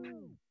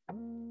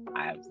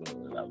I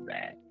absolutely love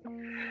that.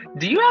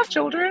 Do you have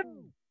children?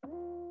 I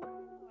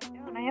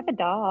don't. I have a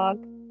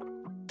dog.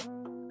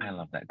 I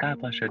love that. God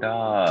bless your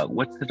dog.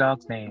 What's the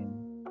dog's name?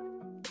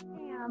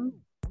 Sam.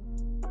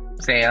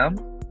 Sam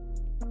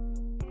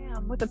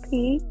with a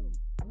P.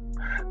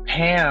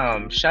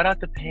 Pam. Shout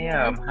out to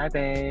Pam. Hi,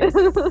 babe.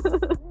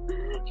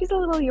 She's a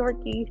little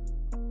Yorkie.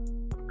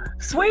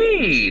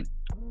 Sweet.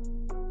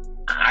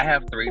 I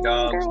have 3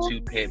 dogs,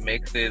 2 pit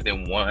mixes,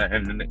 and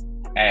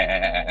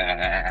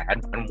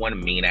one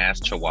mean ass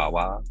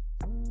Chihuahua.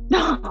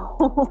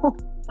 No.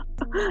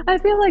 I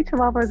feel like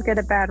Chihuahuas get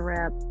a bad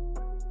rep.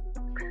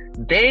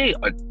 They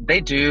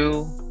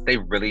do. They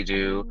really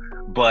do.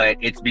 But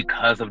it's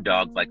because of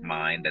dogs like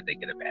mine that they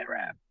get a bad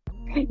rap.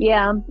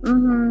 Yeah.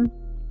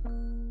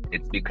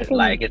 It's because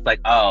it's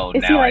like, oh,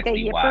 is now he like I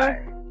see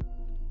why.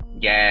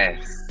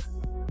 Yes.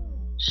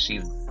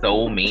 She's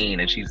so mean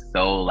and she's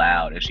so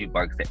loud and she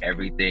barks at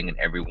everything and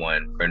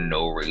everyone for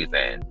no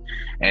reason.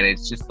 And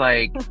it's just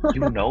like,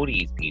 you know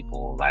these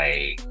people.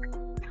 Like,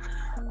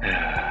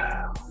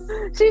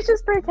 she's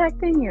just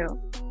protecting you.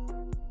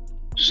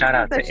 Shout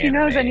out to Anime. She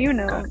knows and you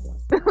know.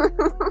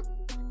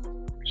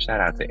 Shout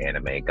out to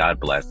Anime. God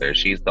bless her.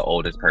 She's the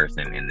oldest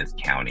person in this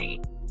county.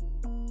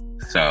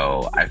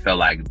 So I feel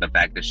like the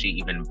fact that she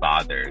even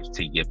bothers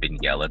to yip and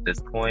yell at this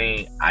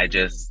point, I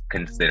just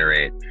consider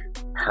it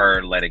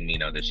her letting me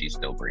know that she's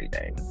still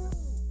breathing.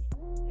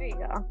 There you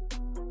go.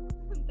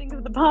 Think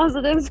of the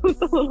positives with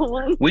the little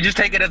one. We just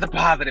take it as a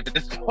positive at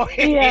this point.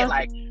 Yeah.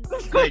 Like,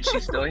 good,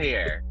 she's still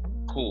here.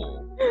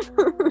 Cool.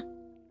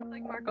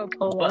 Like Marco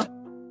Polo.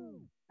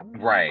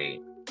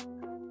 Right.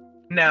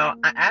 Now,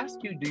 I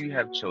asked you, do you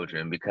have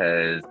children?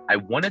 Because I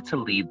wanted to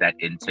lead that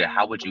into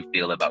how would you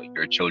feel about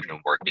your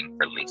children working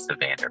for Lisa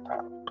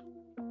Vanderpump?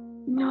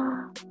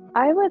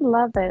 I would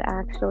love it,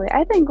 actually.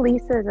 I think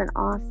Lisa is an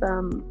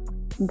awesome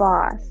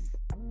boss.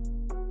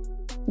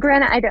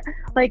 Granted, I don't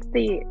like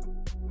the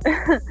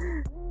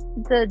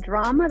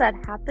drama that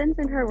happens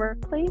in her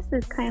workplace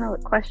is kind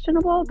of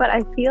questionable, but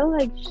I feel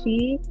like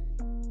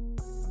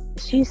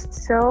she's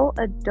so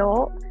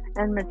adult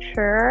and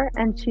mature,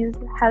 and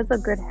has a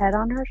good head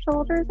on her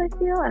shoulders, I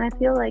feel. And I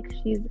feel like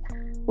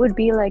would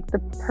be like the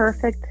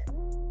perfect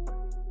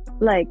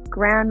like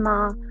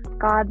grandma,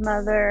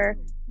 godmother,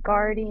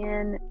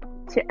 guardian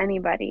to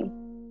anybody.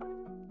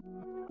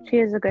 She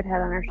has a good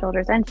head on her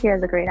shoulders and she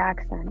has a great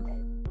accent.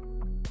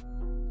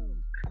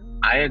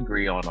 I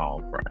agree on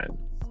all fronts.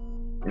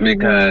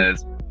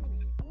 Because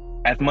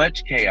as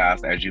much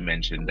chaos as you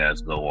mentioned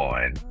does go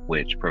on,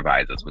 which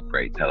provides us with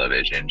great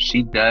television,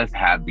 she does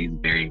have these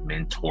very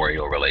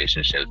mentorial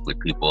relationships with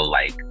people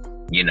like,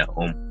 you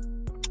know,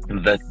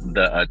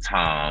 the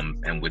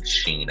Toms and with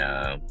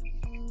Sheena.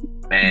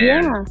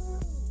 And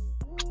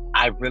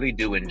I really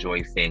do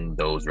enjoy seeing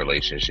those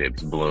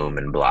relationships bloom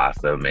and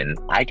blossom. And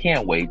I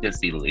can't wait to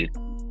see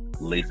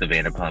Lisa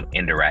Vanderpump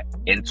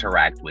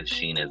interact with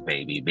Sheena's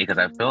baby, because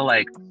I feel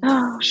like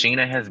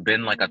Sheena has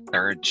been like a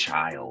third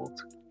child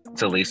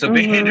to Lisa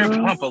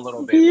Vanderpump a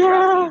little bit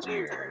throughout these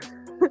years.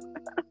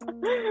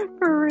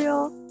 For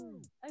real.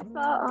 I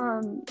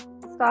saw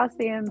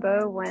Stassi and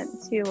Beau went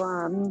to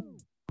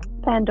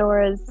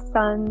Pandora's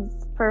son's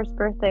first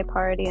birthday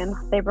party, and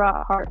they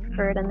brought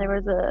Hartford, and there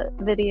was a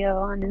video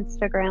on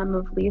Instagram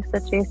of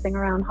Lisa chasing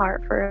around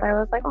Hartford. I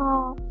was like,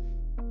 oh,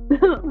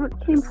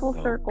 it came full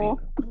circle.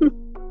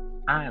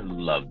 I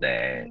love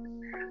that.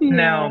 Yeah.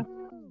 Now,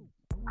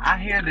 I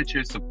hear that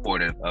you're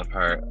supportive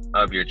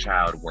of your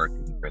child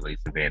working for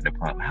Lisa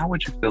Vanderpump. How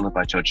would you feel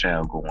about your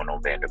child going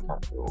on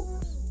Vanderpump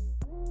Rules?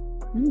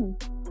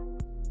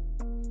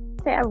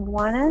 I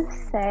want to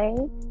say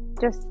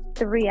just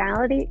the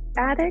reality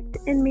addict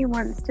in me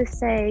wants to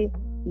say,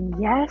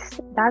 yes,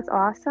 that's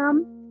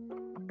awesome.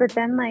 But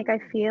then, like, I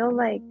feel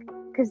like,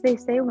 because they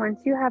say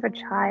once you have a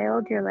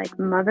child, your, like,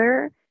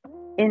 mother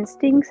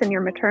instincts and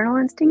your maternal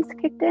instincts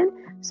kicked in.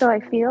 So I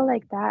feel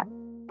like that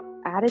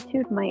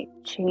attitude might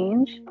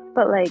change.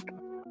 But, like,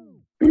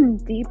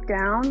 deep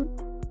down,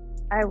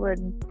 I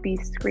would be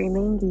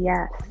screaming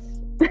yes.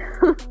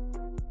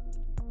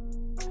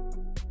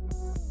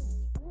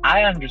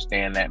 I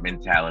understand that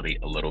mentality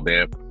a little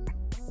bit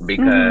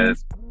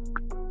because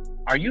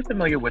are you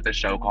familiar with a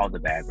show called The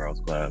Bad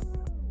Girls Club?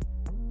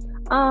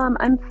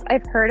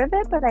 I've heard of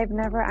it, but I've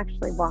never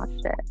actually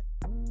watched it.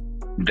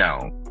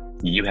 Don't.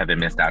 You haven't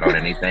missed out on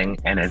anything,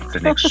 and it's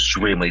an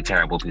extremely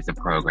terrible piece of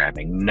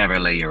programming. Never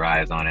lay your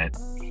eyes on it.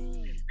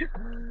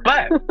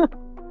 But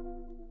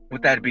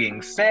with that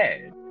being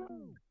said,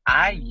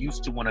 I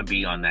used to want to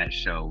be on that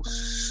show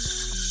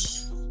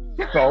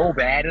so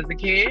bad as a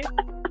kid.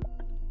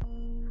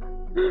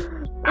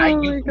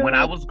 When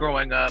I was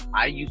growing up,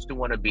 I used to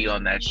want to be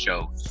on that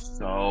show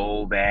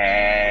so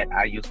bad.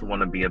 I used to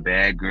want to be a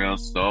bad girl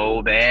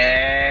so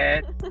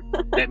bad.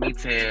 Let me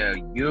tell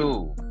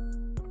you.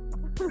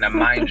 Now,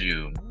 mind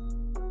you,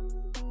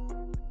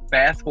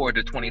 fast forward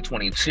to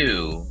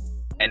 2022,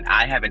 and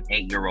I have an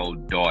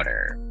 8-year-old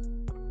daughter.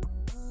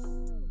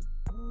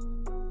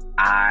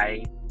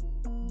 I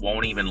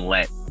won't even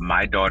let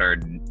my daughter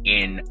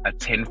in a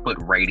 10-foot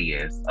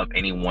radius of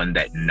anyone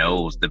that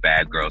knows the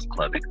Bad Girls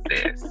Club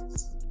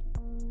exists.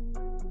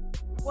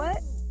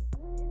 What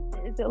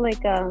is it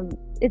like?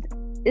 Is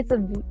it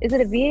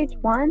a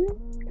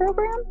VH1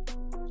 program?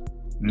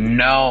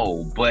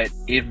 No, but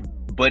if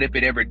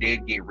it ever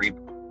did get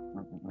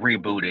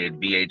rebooted,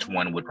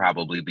 VH1 would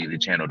probably be the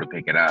channel to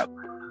pick it up.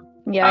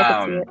 Yeah,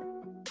 I could see it.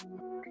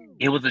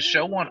 It was a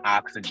show on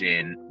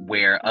Oxygen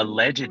where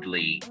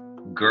allegedly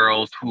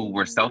girls who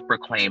were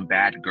self-proclaimed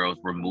bad girls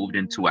were moved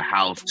into a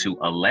house to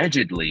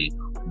allegedly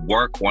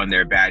work on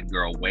their bad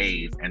girl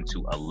ways and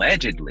to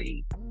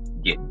allegedly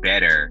get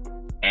better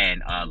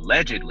and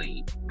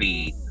allegedly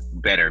be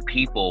better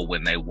people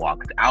when they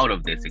walked out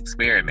of this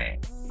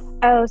experiment.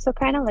 Oh, so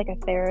kind of like a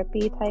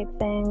therapy type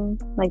thing,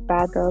 like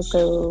bad girls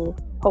go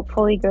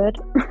hopefully good.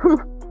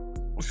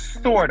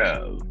 Sort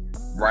of,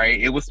 right?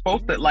 It was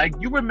supposed to, like,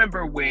 you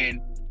remember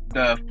when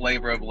the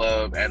Flavor of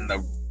Love and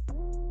the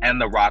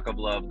Rock of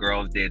Love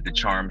girls did the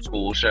Charm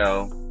School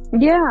show?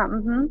 Yeah.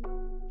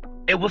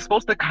 It was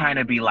supposed to kind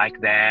of be like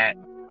that,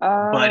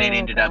 but it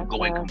ended up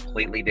going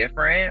completely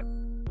different.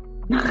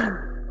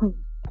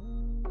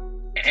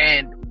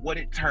 And what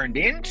it turned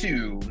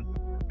into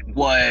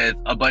was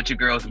a bunch of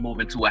girls move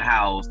into a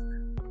house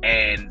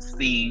and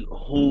see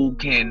who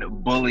can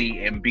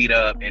bully and beat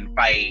up and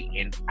fight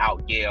and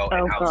out yell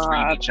and out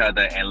scream each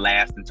other and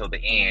last until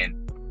the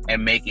end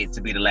and make it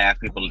to be the last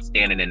people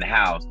standing in the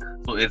house.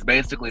 So it's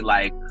basically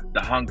like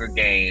the Hunger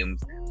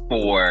Games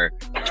for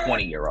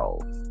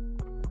 20-year-olds.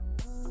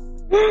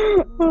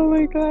 Oh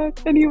my god!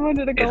 And you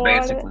wanted to go on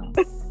it.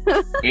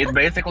 It's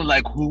basically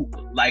like who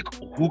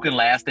can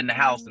last in the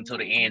house until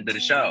the end of the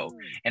show.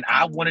 And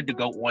I wanted to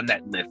go on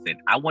that. Listen,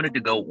 I wanted to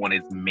go on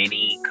as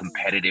many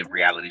competitive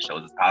reality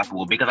shows as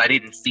possible because I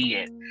didn't see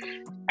it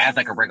as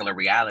like a regular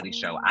reality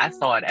show. I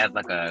saw it as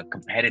like a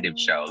competitive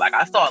show. Like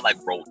I saw it like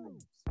Road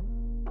Rules.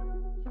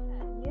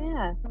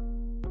 Yeah.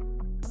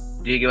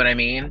 Do you get what I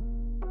mean?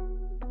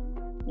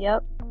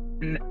 Yep.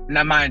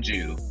 Now, mind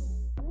you,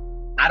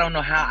 I don't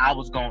know how I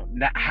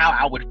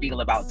would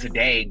feel about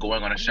today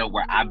going on a show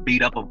where I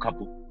beat up a bunch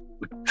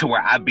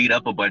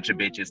of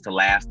bitches to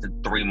last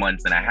 3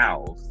 months in a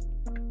house.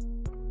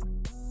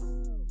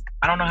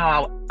 I don't know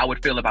how I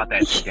would feel about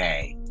that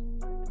today.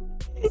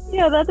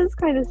 Yeah, that is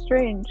kind of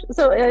strange.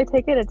 So I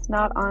take it it's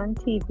not on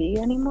TV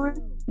anymore?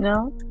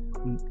 No?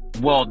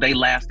 Well, they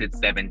lasted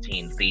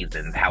 17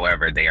 seasons.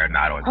 However, they are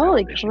not on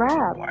television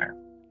anymore.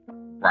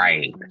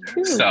 Right.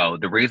 Ooh. So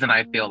the reason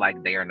I feel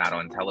like they are not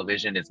on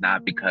television is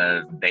not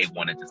because they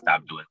wanted to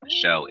stop doing the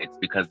show. It's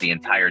because the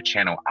entire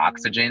channel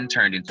Oxygen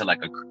turned into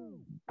like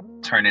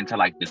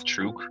this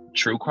true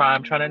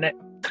crime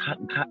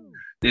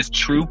this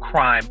true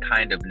crime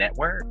kind of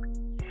network.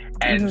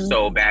 And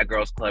so Bad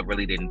Girls Club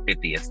really didn't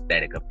fit the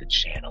aesthetic of the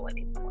channel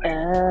anymore.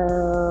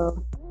 Oh.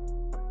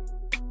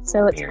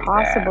 So it's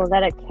possible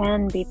that it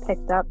can be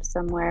picked up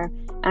somewhere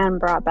and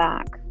brought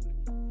back.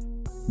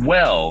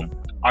 Well,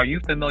 are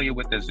you familiar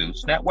with the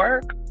Zeus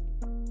Network?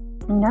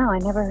 No, I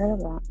never heard of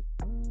that.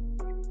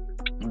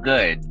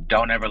 Good.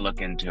 Don't ever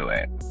look into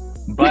it.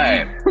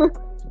 But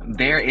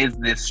there is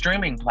this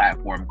streaming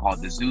platform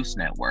called the Zeus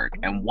Network,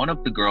 and one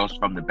of the girls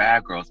from the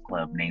Bad Girls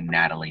Club named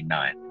Natalie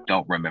Nunn,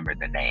 don't remember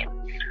the name,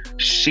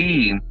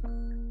 she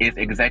is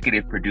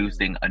executive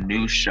producing a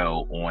new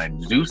show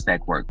on Zeus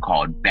Network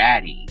called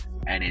Baddies.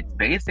 And it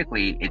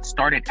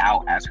started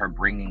out as her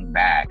bringing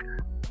back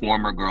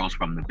former girls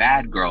from the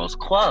Bad Girls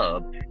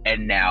Club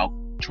and now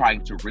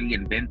trying to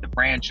reinvent the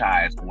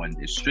franchise on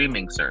this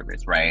streaming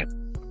service, right?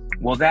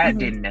 Well, that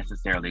didn't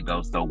necessarily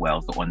go so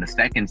well. So on the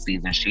second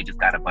season, she just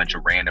got a bunch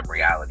of random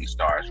reality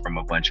stars from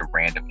a bunch of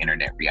random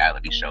internet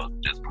reality shows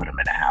and just put them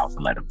in a house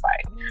and let them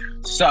fight.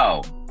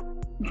 So,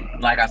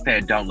 like I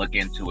said, don't look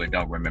into it.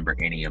 Don't remember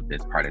any of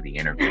this part of the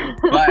interview.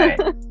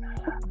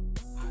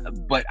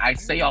 But I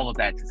say all of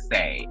that to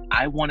say,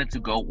 I wanted to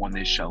go on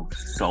this show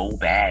so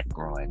bad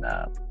growing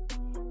up.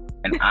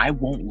 And I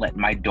won't let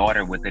my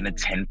daughter within a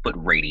 10-foot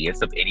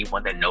radius of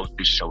anyone that knows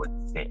this show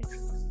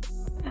exists.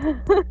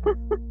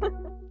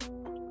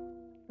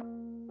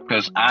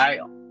 Because I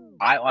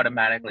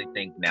automatically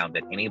think now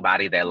that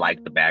anybody that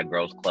likes the Bad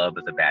Girls Club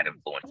is a bad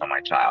influence on my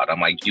child. I'm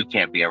like, you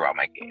can't be around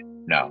my kid.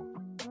 No,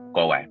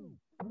 go away.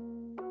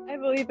 I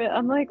believe it.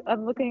 I'm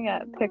looking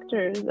at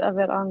pictures of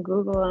it on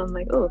Google, and I'm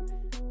like, oh,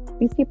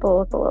 these people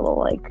look a little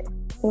like,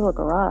 they look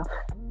rough.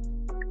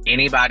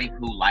 Anybody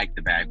who liked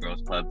the Bad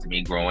Girls Club to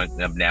me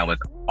growing up now is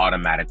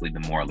automatically the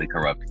morally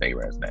corrupt Faye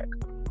Resnick.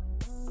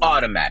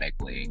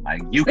 Automatically.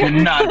 Like, you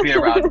cannot be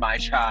around my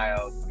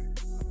child.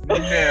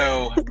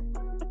 No.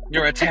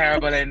 You're a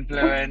terrible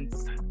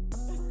influence.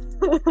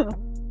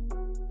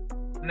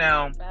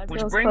 Now, Bad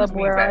which Girls brings Club,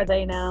 me where back. are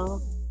they now?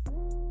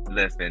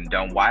 Listen,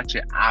 don't watch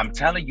it. I'm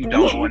telling you,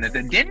 don't go into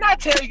this. Didn't I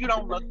tell you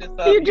don't look this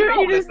up? You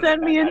just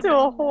sent me into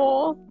a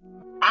hole.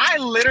 I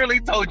literally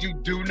told you,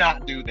 do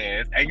not do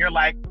this. And you're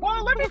like,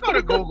 well, let me go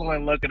to Google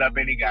and look it up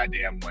any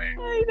goddamn way.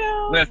 I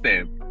know.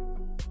 Listen,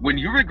 when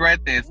you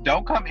regret this,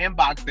 don't come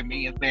inboxing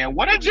me and saying,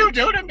 what did you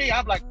do to me?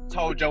 I'm like,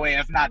 told your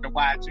ass not to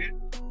watch it.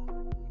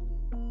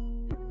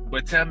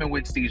 But tell me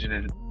which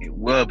season it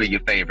will be your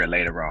favorite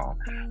later on.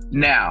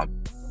 Now,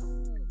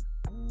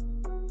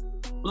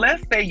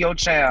 let's say your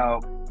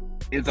child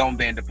is on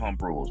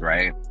Vanderpump Rules,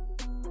 right?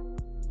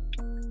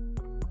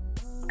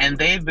 And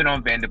they've been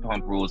on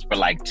Vanderpump Rules for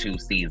like 2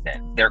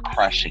 seasons. They're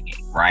crushing it,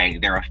 right?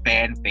 They're a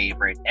fan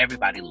favorite.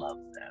 Everybody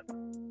loves them.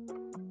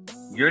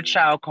 Your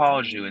child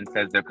calls you and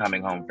says they're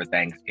coming home for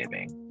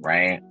Thanksgiving,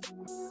 right?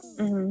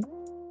 Mm-hmm.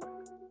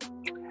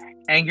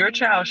 And your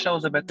child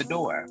shows up at the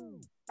door.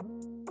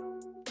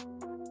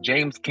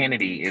 James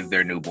Kennedy is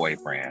their new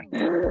boyfriend.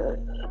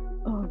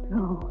 Oh,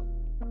 no.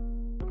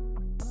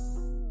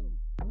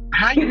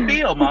 How you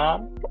feel,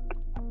 Mom?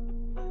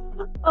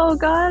 Oh,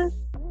 gosh.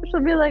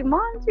 She'll be like,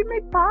 Mom, did you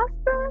make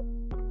pasta?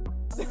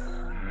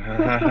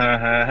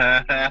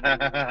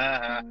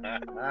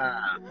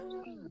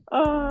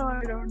 Oh,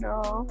 I don't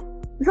know.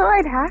 So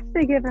I'd have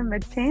to give him a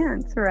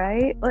chance,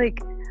 right? Like,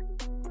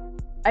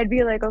 I'd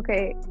be like,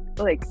 okay,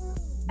 like,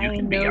 I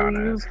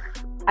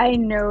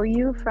know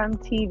you from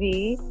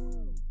TV,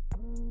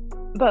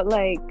 but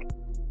like,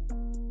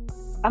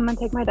 I'm gonna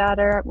take my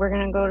daughter, we're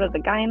gonna go to the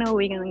gyno,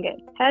 we're gonna get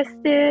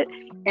tested,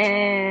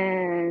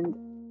 and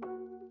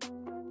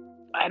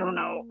I don't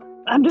know.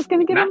 I'm just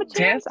gonna give him a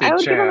chance. I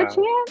would give him a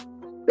chance.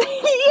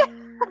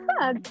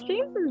 Yeah,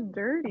 James is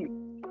dirty.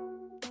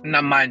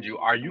 Now, mind you,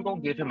 are you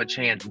gonna give him a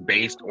chance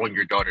based on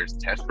your daughter's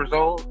test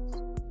results?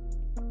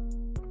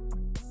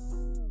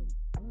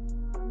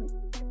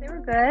 If they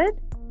were good.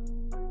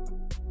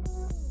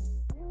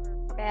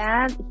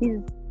 Bad.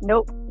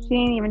 Nope. She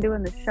ain't even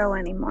doing the show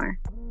anymore.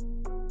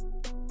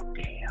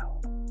 Damn.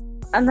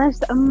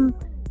 Unless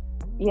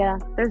yeah,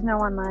 there's no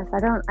unless.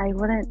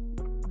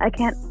 I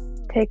can't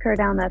take her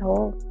down that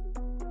hole.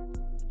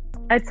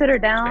 I'd sit her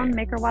down,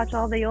 make her watch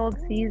all the old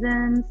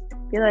seasons,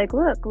 be like,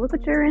 look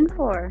what you're in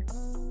for.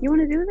 You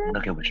want to do this?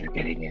 Look at what you're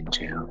getting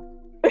into.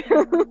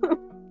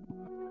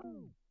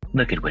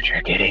 Look at what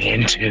you're getting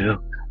into.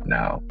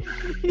 No.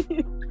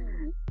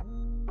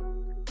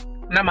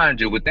 Now,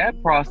 mind you, with that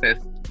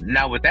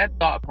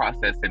thought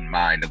process in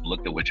mind of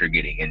look at what you're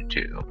getting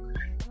into,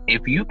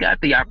 if you got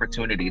the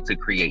opportunity to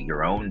create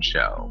your own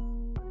show,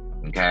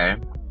 okay,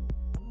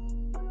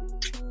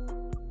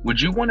 would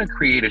you want to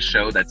create a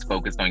show that's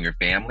focused on your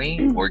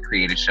family or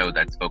create a show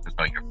that's focused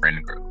on your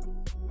friend group?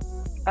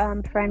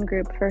 Friend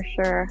group for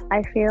sure.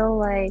 I feel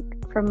like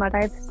from what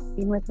I've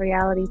seen with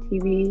reality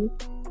TV,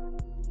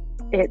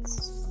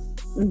 it's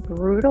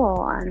brutal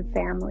on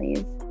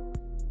families.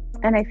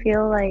 And I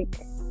feel like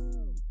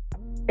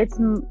it's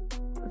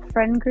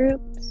friend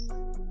groups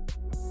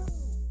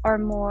are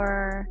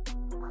more,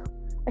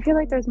 I feel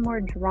like there's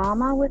more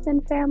drama within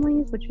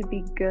families, which would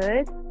be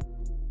good.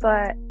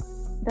 But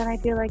then I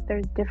feel like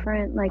there's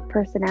different like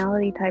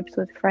personality types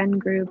with friend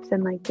groups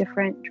and like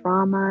different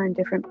drama and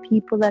different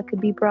people that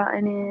could be brought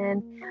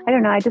in. I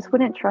don't know. I just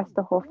wouldn't trust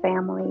the whole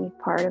family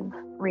part of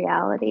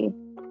reality.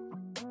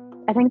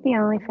 I think the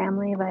only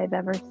family I've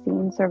ever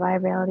seen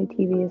survive reality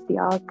TV is the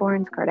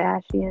Osbournes,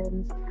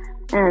 Kardashians,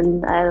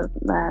 and I don't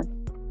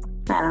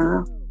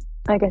know.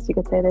 I guess you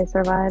could say they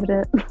survived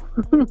it.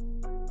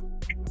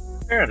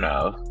 Fair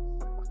enough.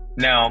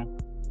 Now,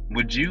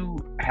 would you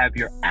have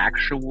your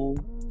actual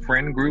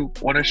friend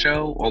group on a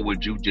show, or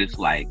would you just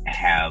like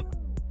have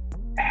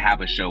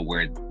a show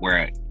where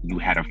you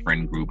had a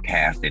friend group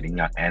casted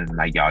and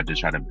like y'all just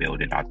try to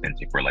build an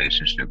authentic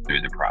relationship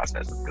through the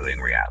process of doing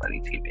reality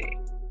TV?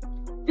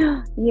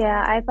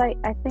 Yeah, I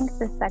think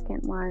the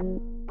second one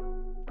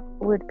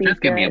would be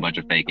just give me a good. bunch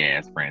of fake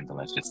ass friends and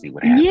let's just see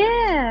what happens.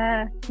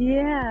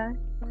 Yeah.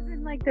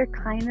 And like they're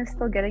kind of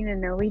still getting to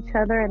know each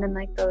other, and then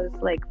like those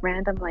like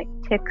random like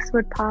ticks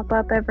would pop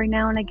up every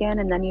now and again,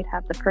 and then you'd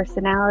have the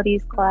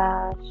personalities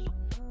clash.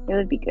 It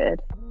would be good.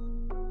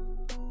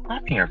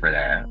 I'm here for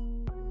that.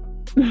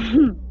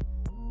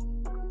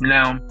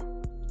 Now,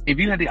 if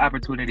you had the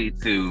opportunity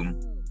to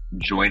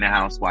join a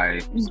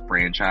Housewives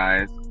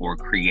franchise or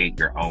create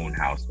your own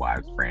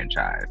Housewives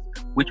franchise,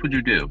 which would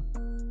you do?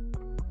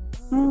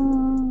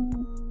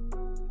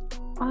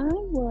 I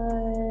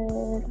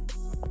would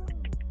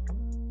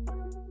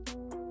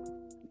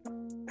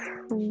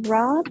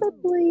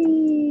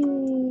probably.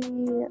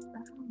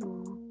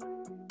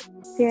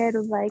 See, I'd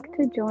like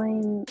to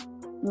join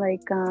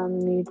like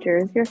New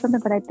Jersey or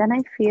something, but then I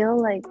feel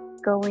like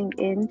going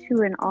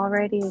into an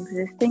already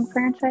existing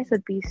franchise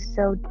would be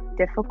so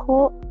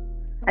difficult.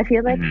 I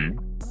feel like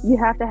you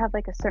have to have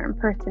like a certain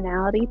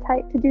personality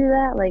type to do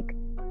that. Like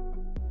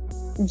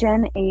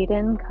Jen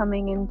Aiden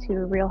coming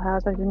into Real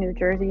Housewives of New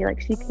Jersey,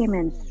 like she came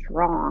in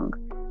strong.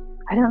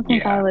 I don't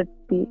think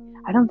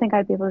I don't think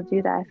I'd be able to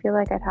do that. I feel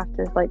like I'd have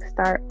to like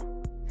start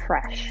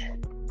fresh.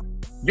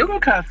 You can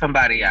cut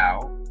somebody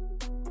out.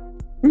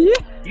 Yeah.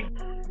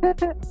 I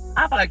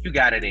feel like you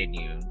got it in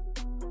you.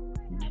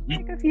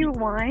 Take a few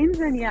wines,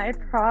 and yeah, I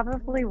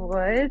probably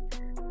would.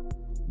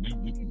 A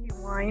few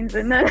wines,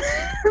 and then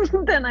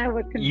then I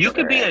would. You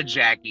could be a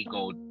Jackie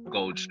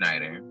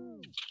Goldschneider.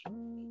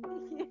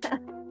 Yeah.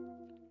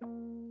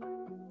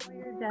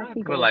 I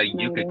feel like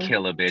you could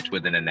kill a bitch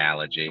with an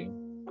analogy.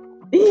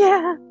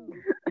 Yeah.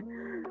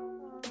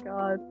 Oh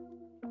God.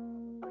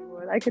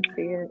 I could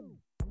see it.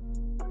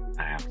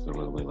 I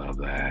absolutely love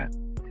that.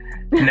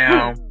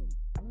 Now,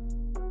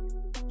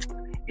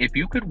 if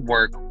you could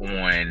work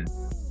on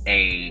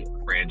a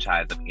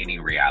franchise of any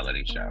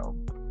reality show,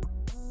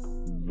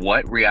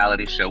 what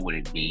reality show would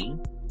it be?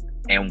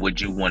 And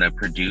would you want to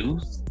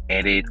produce,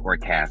 edit, or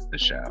cast the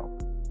show?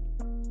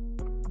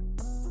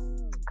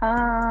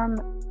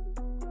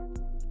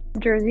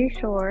 Jersey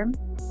Shore,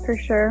 for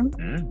sure.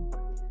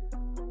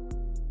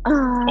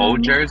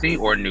 Old Jersey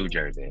or New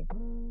Jersey?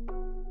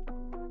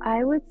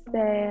 I would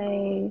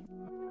say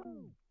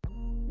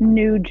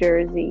New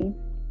Jersey.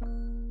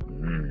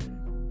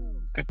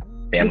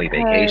 Family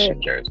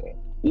vacation Jersey.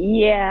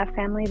 Yeah,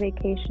 family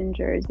vacation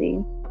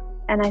Jersey.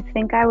 And I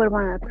think I would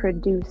want to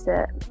produce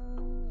it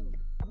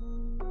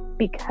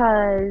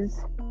because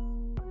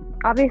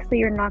obviously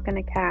you're not going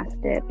to cast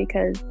it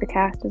because the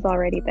cast is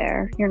already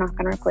there. You're not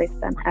going to replace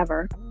them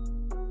ever.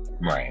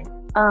 Right.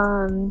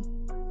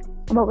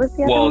 What was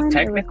the other one? Well,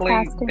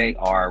 technically, they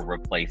are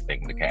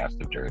replacing the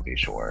cast of Jersey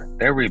Shore.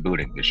 They're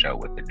rebooting the show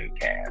with the new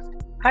cast.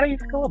 How do you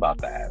feel about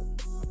that?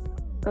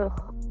 Ugh.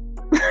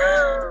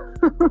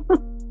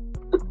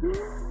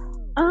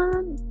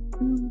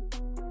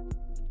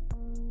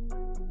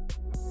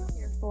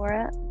 Here for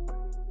it.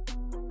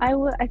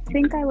 I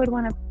think I would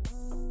want to.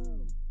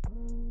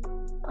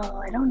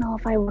 Oh, I don't know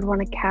if I would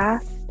want to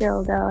cast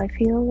still though. I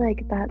feel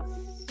like that's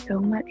so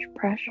much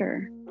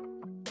pressure.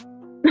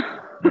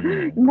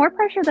 More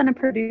pressure than a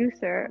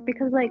producer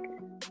because like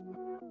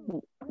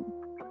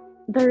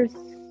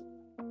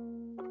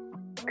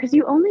because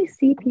you only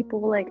see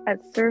people like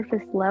at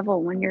surface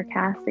level when you're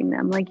casting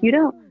them. Like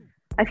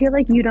I feel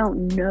like you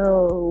don't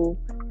know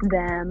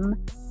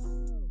them.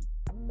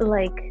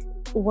 Like,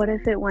 what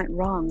if it went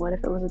wrong? What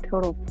if it was a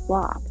total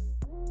flop?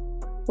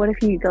 What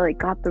if you like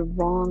got the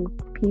wrong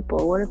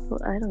people? What if,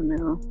 I don't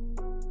know.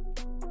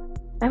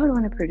 I would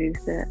want to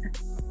produce it.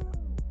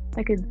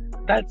 I could.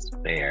 That's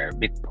fair.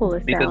 Pull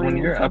because when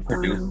you're a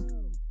producer,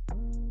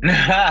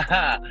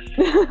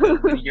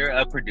 when you're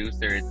a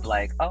producer, it's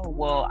like, oh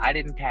well, I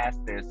didn't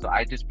cast this, so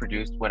I just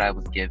produced what I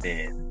was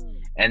given.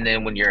 And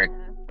then when you're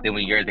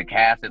the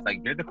cast, it's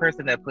like you're the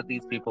person that put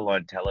these people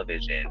on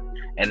television.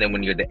 And then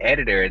when you're the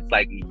editor, it's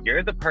like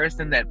you're the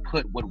person that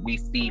put what we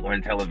see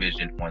on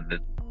television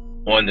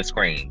on the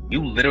screen.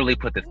 You literally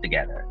put this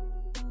together.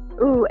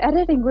 Ooh,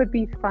 editing would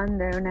be fun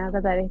though. Now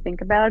that I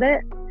think about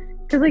it.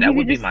 Because like you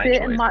could just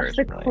sit and watch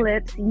the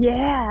clips.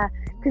 Yeah.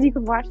 Because you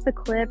could watch the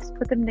clips,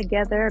 put them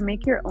together,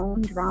 make your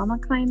own drama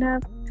kind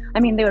of. I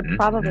mean, they would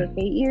probably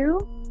hate you,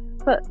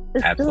 but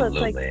still it's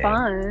like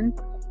fun.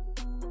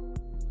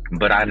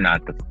 But I'm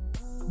not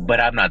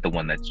the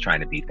one that's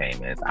trying to be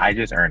famous. I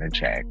just earn a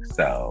check.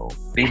 So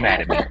be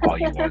mad at me all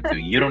you want to.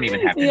 You don't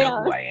even have to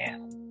know who I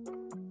am.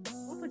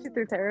 We'll put you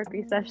through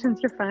therapy sessions.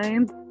 You're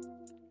fine.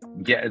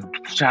 Yeah,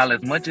 child,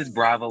 as much as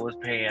Bravo is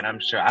paying, I'm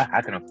sure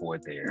I can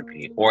afford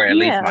therapy. Or at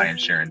least my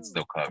insurance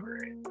still cover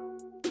it.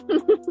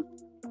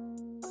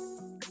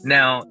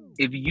 Now,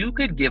 if you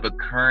could give a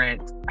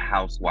current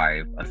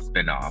housewife a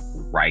spinoff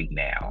right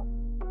now,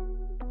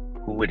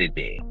 who would it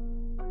be?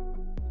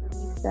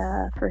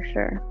 Lisa, for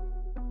sure.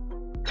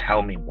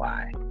 Tell me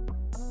why.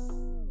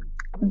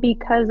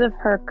 Because of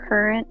her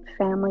current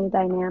family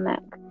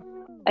dynamic.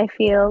 I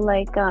feel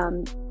like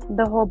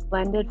the whole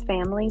blended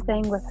family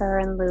thing with her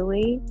and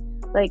Louis,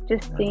 like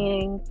just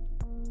seeing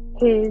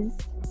his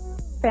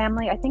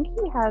family. I think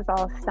he has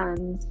all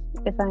sons,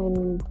 if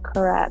I'm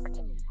correct.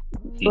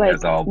 He like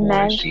has all boys,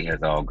 mesh. she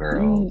has all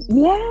girls.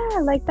 Yeah,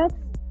 like that's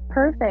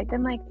perfect.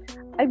 And like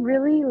I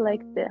really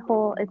like the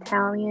whole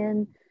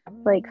Italian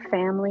like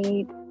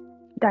family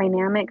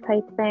dynamic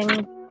type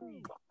thing.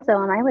 So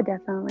I would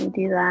definitely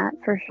do that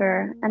for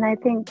sure. And I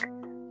think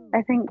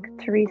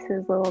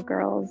Teresa's little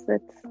girls,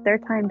 it's their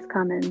time's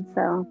coming,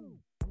 so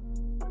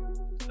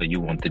So you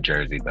want the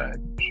Jersey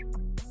bunch.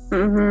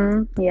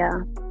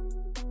 Yeah.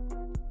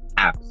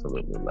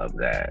 Absolutely love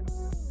that.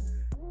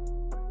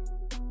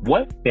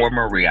 What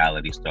former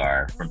reality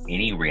star from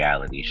any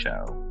reality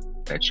show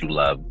that you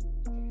love,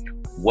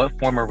 what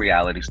former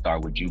reality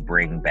star would you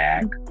bring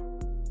back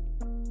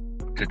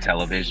to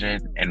television,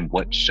 and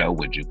what show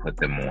would you put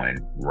them on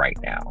right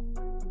now?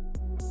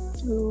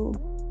 Ooh.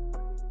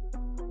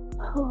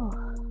 Oh,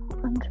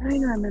 I'm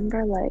trying to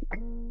remember,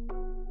 like,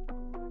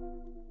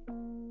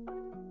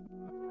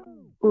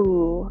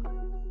 ooh.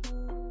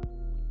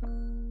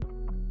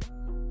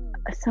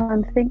 So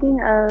I'm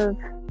thinking of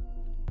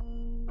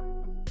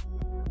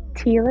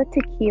Tila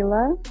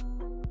Tequila,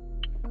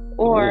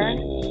 or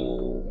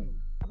Ooh,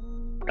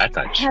 that's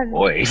a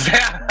choice.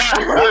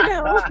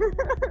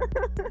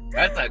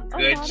 That's a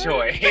good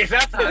choice.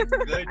 That's a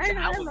good.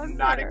 I was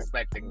not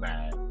expecting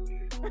that.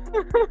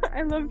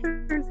 I loved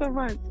her so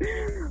much.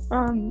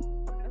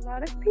 A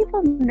lot of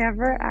people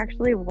never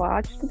actually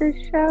watched this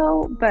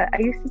show, but I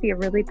used to be a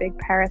really big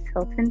Paris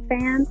Hilton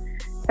fan.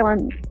 So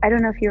I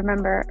don't know if you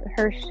remember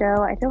her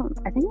show. I think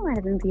it might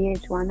have been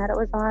VH1 that it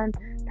was on.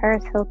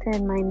 Paris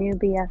Hilton, My New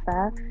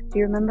BFF. Do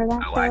you remember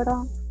that show at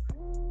all?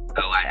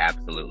 Oh, I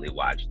absolutely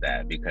watched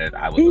that because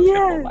I was a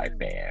Simple Life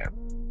fan.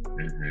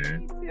 Me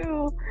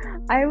too.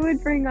 I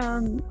would bring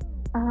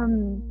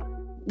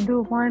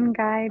the one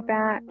guy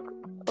back.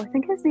 I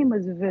think his name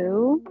was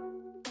Vu.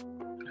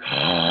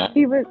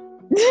 He was.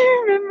 Do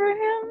you remember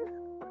him?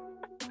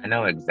 I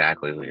know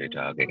exactly who you're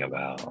talking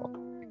about.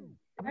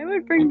 I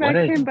would bring back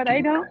him, but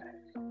I don't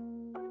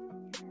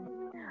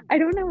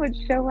know what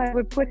show I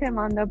would put him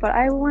on though. But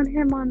I would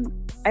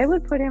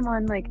put him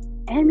on like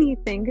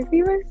anything because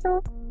he was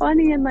so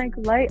funny and like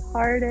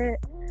lighthearted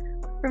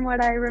from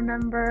what I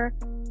remember.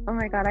 Oh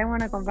my god, I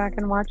want to go back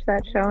and watch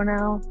that show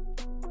now.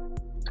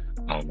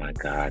 Oh my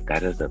god,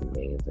 that is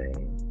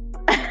amazing.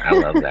 I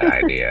love that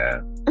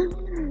idea.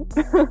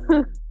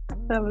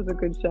 That was a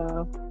good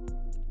show.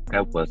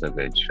 That was a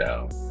good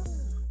show.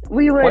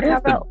 We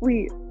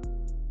reboot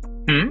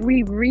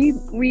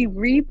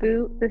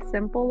The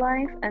Simple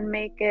Life and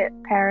make it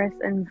Paris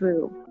and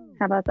Vu.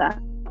 How about that?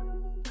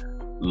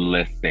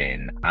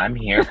 Listen, I'm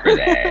here for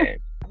that.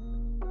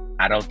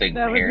 I don't think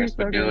Paris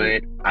would do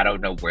it. I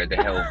don't know where the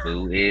hell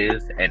Vu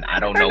is, and I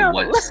don't know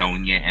what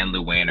Sonia and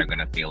Luann are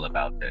gonna feel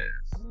about this.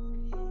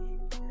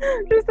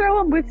 Just throw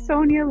them with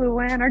Sonia,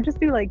 Luann, or just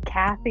do like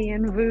Kathy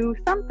and Vu,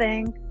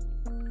 something.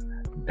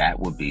 That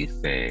would be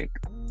sick.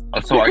 Oh,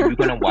 so are you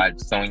gonna watch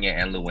Sonia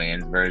and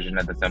Luann's version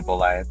of The Simple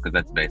Life? Because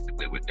that's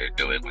basically what they're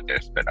doing with their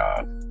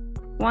spinoff.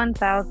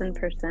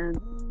 1000%.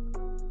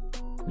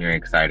 You're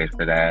excited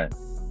for that?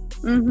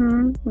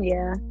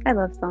 Yeah, I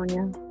love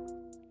Sonia.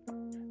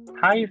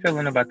 How are you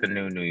feeling about the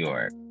new New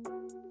York?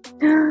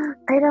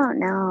 I don't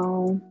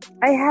know.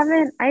 I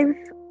haven't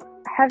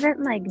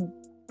like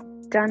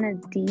done a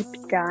deep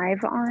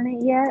dive on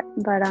it yet,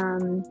 but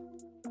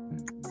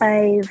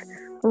I've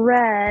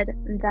read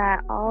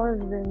that all of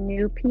the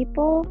new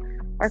people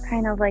are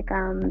kind of like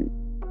an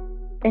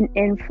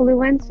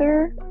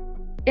influencer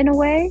in a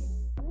way.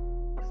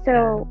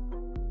 So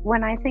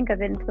when I think of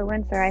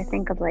influencer, I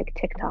think of like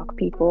TikTok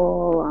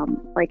people,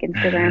 like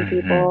Instagram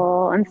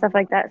people and stuff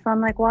like that. So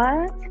I'm like,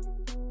 what?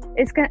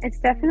 It's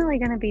definitely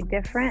gonna be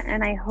different,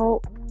 and I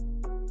hope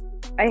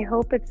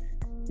it's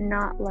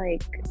not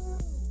like,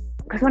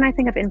 because when I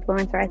think of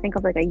influencer, I think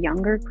of like a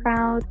younger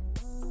crowd.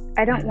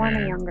 I don't want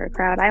a younger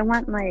crowd. I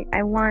want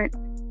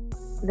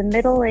the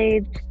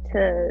middle-aged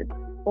to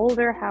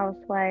older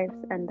housewives,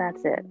 and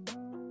that's it.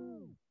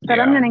 But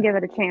I'm gonna give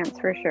it a chance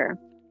for sure.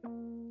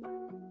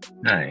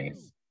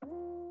 Nice.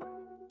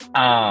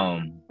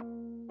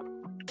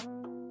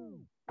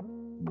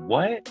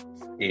 What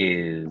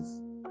is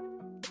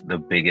the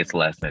biggest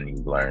lesson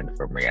you've learned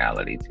from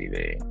reality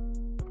TV?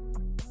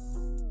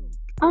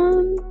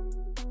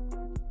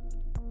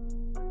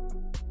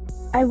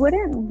 I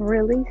wouldn't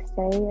really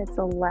say it's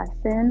a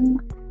lesson.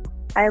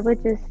 I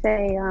would just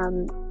say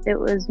it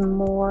was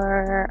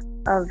more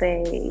of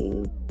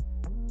a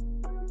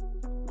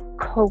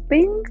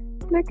coping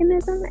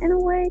mechanism in a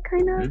way,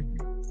 kind of.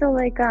 So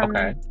like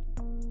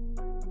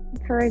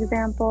for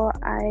example,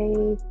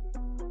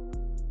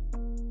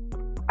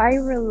 I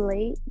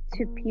relate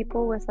to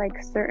people with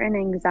like certain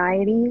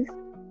anxieties.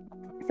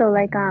 So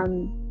like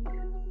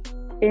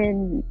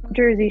in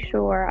Jersey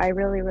Shore, I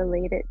really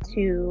related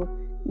to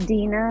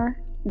Dina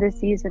this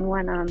season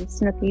when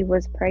Snooki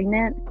was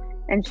pregnant,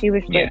 and she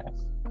was like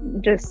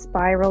just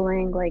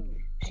spiraling. Like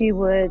she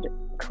would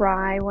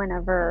cry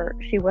whenever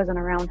she wasn't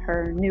around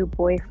her new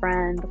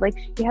boyfriend. Like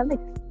she had like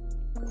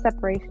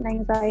separation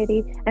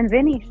anxiety, and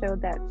Vinny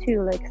showed that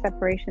too, like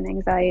separation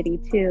anxiety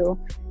too,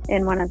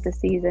 in one of the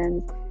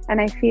seasons.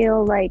 And I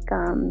feel like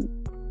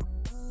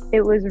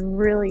it was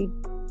really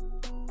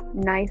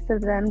nice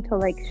of them to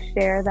like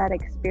share that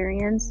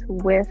experience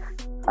with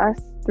us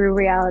through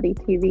reality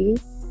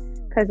TV.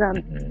 Because I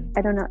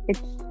don't know,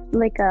 it's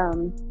like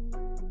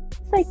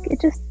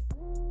it just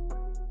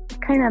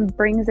kind of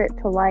brings it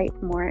to light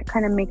more. It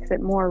kind of makes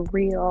it more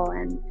real,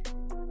 and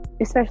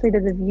especially to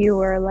the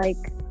viewer, like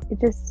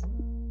it was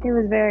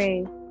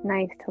very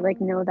nice to like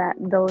know that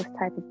those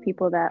type of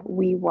people that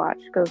we watch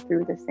go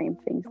through the same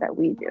things that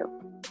we do.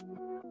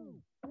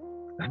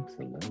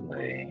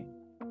 Absolutely.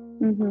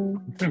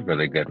 It's a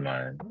really good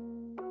one.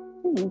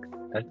 Thanks.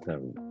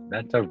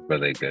 That's a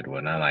really good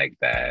one. I like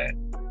that.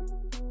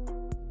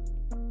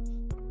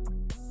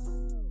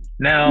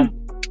 Now,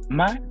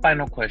 my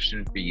final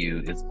question for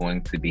you is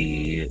going to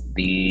be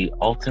the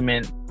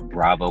ultimate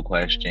Bravo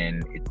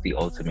question. It's the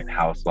ultimate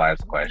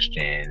Housewives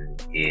question.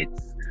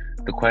 It's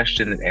the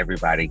question that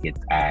everybody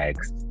gets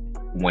asked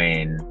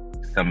when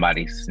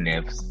somebody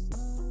sniffs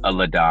a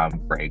La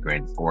Dame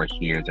fragrance or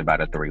hears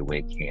about a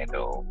 3-wick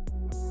candle.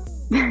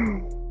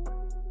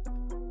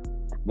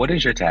 What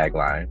is your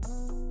tagline?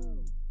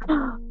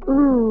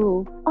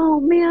 Ooh, oh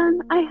man,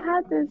 I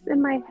had this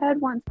in my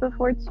head once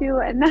before too,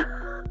 and now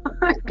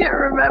I can't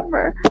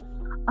remember.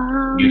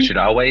 You should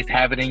always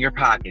have it in your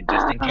pocket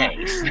just in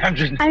case.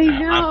 I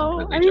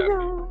know.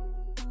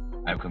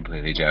 I'm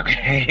completely joking.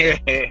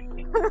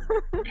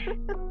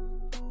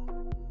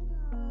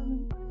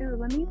 Ooh,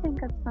 let me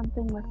think of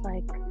something with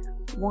like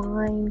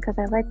wine, because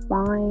I like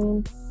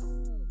wine.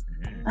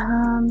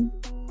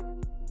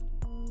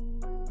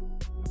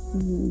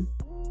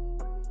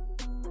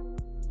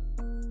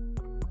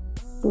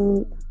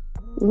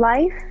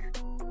 Life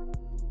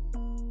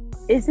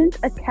isn't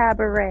a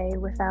cabaret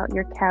without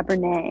your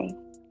Cabernet.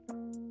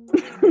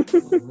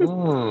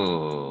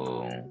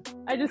 Ooh,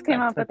 I just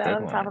came up with that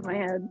on the top of my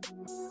head.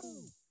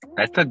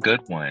 That's a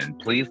good one.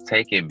 Please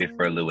take it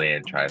before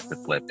Luann tries to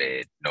flip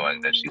it,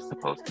 knowing that she's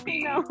supposed to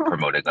be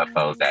promoting a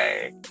faux.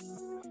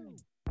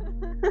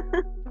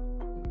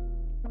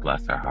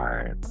 Bless her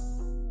heart.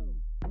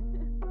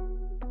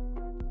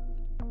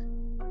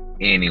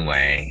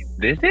 Anyway,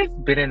 this has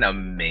been an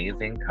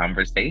amazing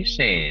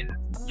conversation.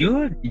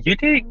 You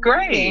did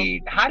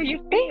great. How do you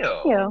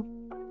feel? Thank you.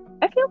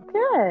 I feel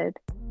good.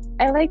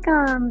 I liked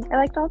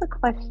all the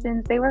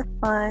questions. They were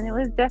fun. It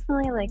was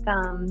definitely like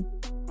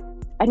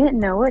I didn't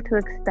know what to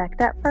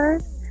expect at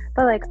first,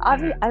 but like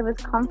obviously I was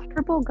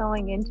comfortable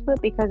going into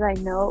it because I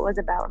know it was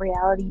about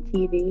reality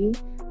TV.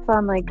 So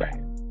I'm like,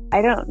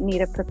 I don't need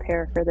to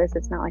prepare for this.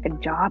 It's not like a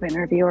job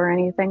interview or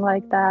anything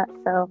like that.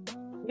 So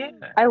yeah,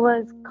 I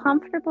was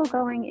comfortable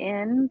going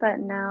in, but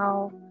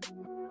now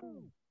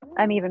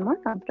I'm even more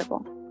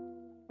comfortable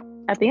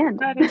at the end.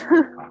 That is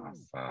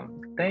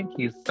awesome. Thank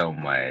you so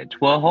much.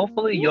 Well,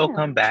 hopefully you'll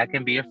come back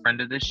and be a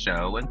friend of the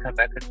show and come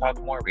back and talk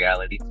more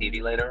reality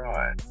TV later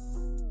on.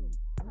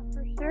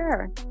 For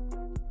sure.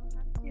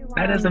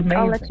 That is amazing.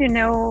 I'll let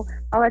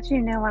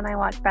you know when I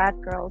watch Bad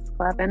Girls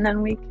Club, and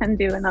then we can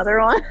do another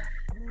one.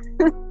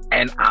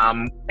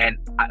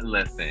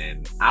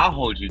 Listen, I'll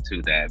hold you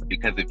to that,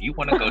 because if you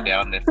want to go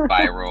down this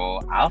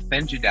spiral, I'll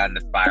send you down the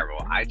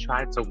spiral. I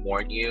tried to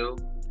warn you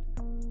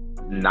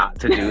not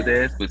to do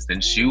this, but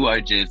since you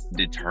are just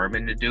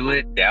determined to do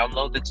it,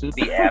 download the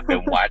Tubi app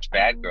and watch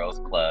Bad Girls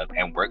Club,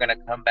 and we're gonna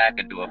come back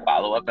and do a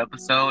follow-up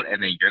episode,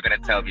 and then you're gonna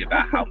tell me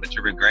about how much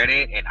you regret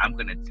it, and I'm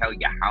gonna tell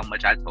you how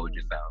much I told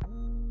you so.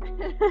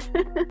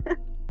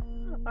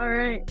 All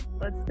right,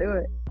 let's do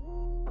it.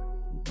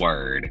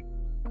 Word.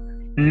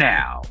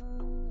 Now,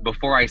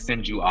 before I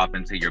send you off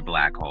into your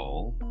black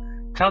hole,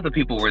 tell the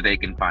people where they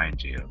can find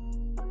you.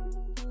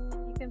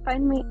 You can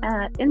find me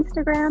at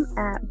Instagram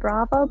at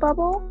Bravo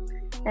Bubble,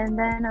 and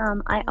then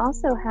I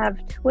also have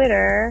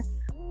Twitter.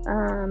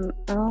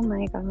 Oh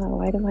my god,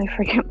 why do I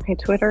forget my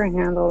Twitter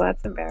handle?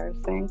 That's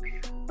embarrassing.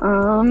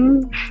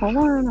 Hold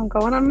on, I'm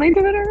going on my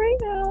Twitter right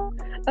now.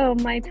 Oh,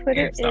 my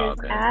Twitter is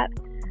at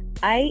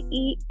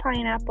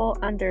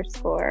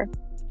 @IEatPineapple_,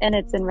 and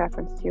it's in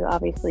reference to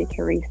obviously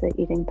Teresa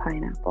eating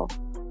pineapple.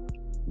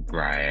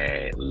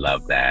 Right,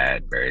 love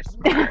that. Very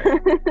smart.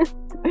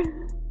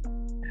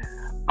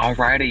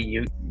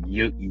 Alrighty,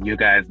 you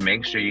guys,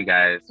 make sure you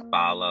guys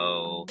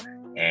follow,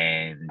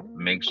 and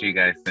make sure you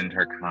guys send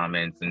her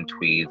comments and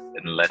tweets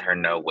and let her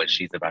know what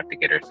she's about to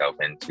get herself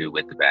into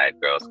with the Bad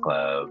Girls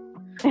Club.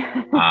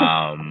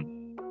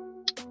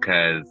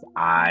 Because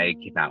I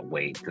cannot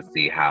wait to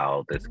see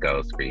how this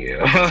goes for you.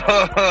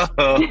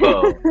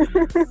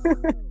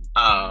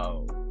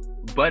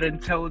 But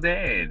until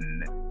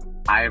then,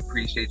 I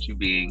appreciate you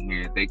being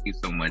here. Thank you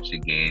so much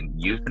again.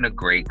 You've been a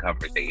great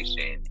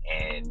conversation,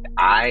 and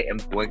I am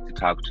going to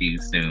talk to you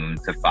soon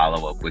to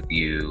follow up with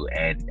you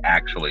and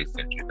actually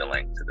send you the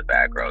link to the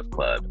Bad Girls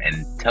Club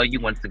and tell you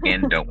once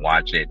again, don't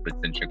watch it, but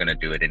since you're going to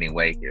do it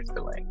anyway, here's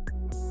the link.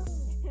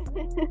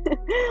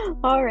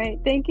 All right.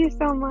 Thank you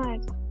so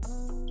much.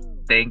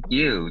 Thank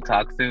you.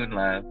 Talk soon,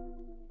 love.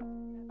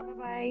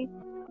 Bye-bye.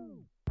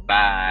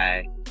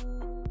 Bye.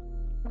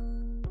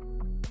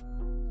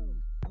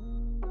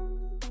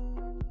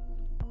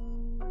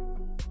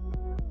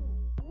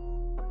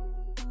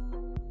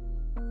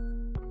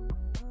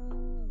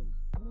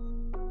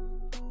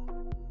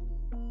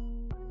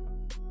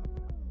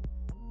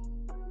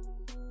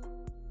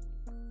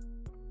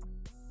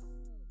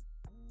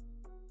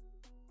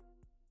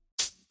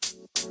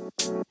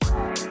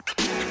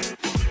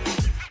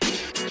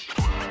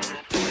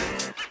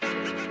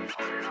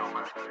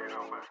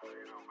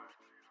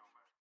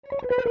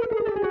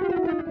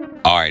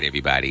 All right,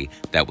 everybody.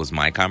 That was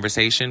my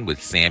conversation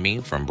with Sammy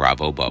from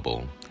Bravo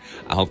Bubble.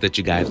 I hope that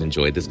you guys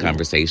enjoyed this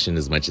conversation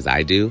as much as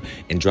I do,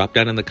 and drop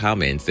down in the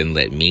comments and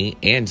let me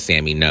and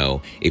Sammy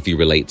know if you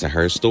relate to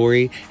her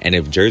story and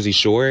if Jersey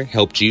Shore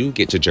helped you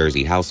get to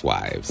Jersey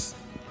Housewives.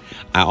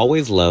 I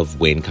always love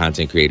when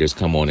content creators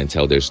come on and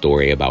tell their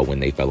story about when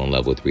they fell in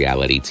love with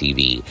reality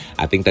TV.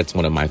 I think that's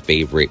one of my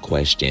favorite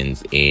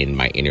questions in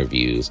my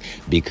interviews,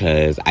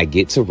 because I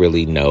get to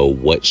really know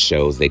what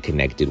shows they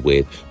connected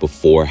with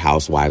before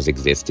Housewives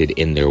existed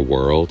in their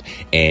world,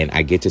 and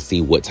I get to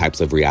see what types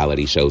of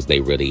reality shows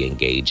they really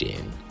engage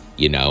in.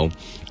 You know,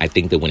 I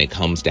think that when it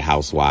comes to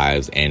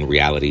Housewives and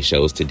reality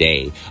shows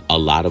today, a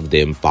lot of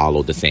them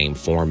follow the same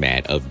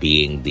format of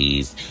being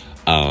these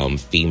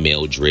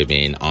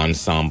female-driven,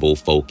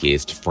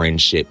 ensemble-focused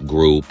friendship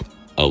group,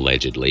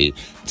 allegedly,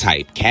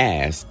 type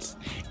casts.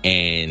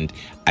 And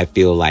I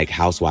feel like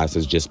Housewives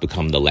has just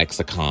become the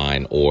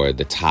lexicon or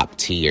the top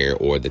tier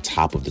or the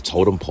top of the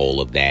totem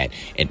pole of that.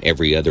 And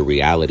every other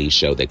reality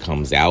show that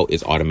comes out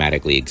is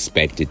automatically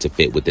expected to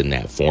fit within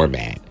that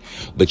format.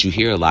 But you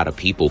hear a lot of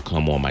people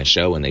come on my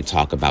show and they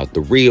talk about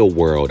the real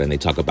world, and they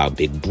talk about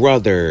Big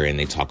Brother, and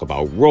they talk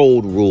about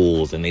Road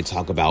Rules, and they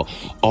talk about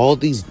all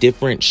these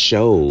different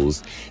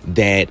shows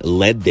that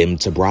led them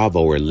to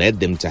Bravo or led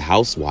them to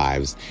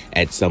Housewives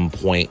at some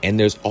point. And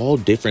there's all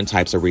different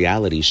types of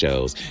reality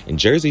shows. And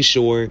Jersey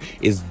Shore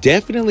is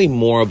definitely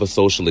more of a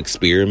social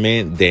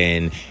experiment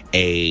than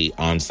a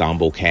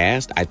ensemble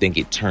cast. I think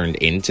it turned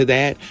into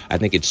that. I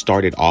think it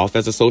started off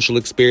as a social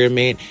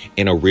experiment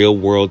in a real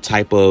world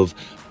type of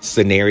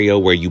scenario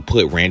where you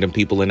put random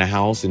people in a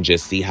house and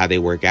just see how they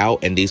work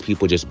out, and these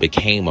people just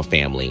became a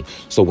family.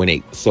 So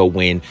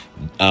when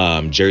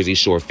Jersey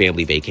Shore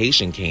Family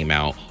Vacation came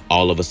out,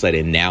 all of a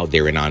sudden now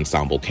they're an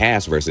ensemble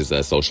cast versus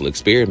a social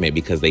experiment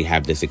because they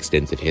have this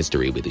extensive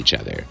history with each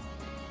other.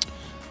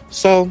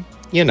 So,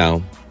 you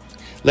know,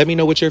 let me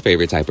know what your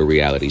favorite type of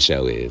reality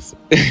show is.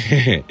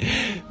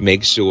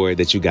 Make sure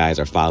that you guys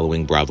are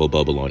following Bravo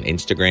Bubble on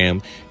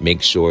Instagram.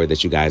 Make sure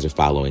that you guys are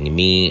following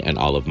me and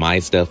all of my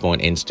stuff on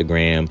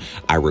Instagram.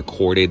 I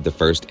recorded the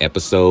first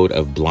episode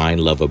of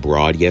Blind Love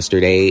Abroad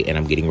yesterday, and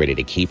I'm getting ready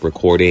to keep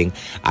recording.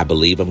 I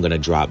believe I'm going to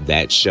drop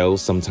that show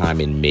sometime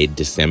in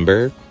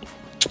mid-December,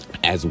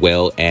 as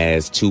well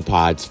as 2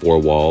 Pods, 4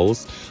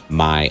 Walls,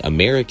 my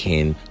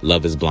American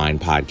Love is Blind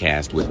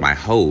podcast with my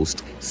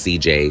host,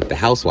 CJ, the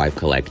Housewife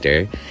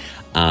Collector.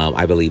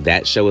 I believe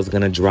that show is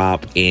going to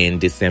drop in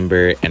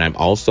December, and I'm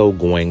also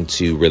going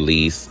to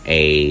release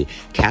a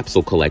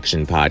capsule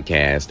collection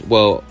podcast.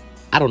 Well,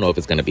 I don't know if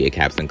it's going to be a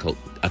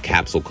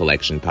capsule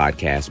collection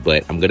podcast,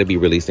 but I'm going to be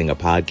releasing a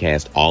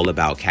podcast all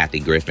about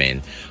Kathy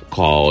Griffin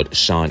called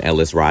Sean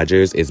Ellis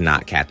Rogers is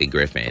Not Kathy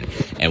Griffin.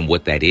 And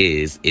what that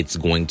is, it's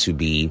going to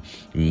be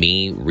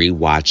me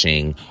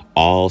rewatching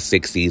all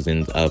 6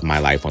 seasons of My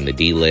Life on the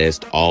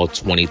D-List, all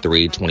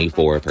 23,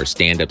 24 of her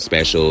stand-up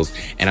specials.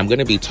 And I'm going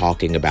to be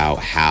talking about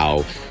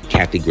how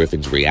Kathy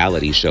Griffin's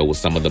reality show was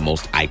some of the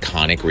most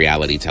iconic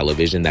reality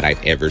television that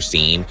I've ever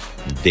seen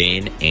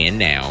then and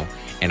now.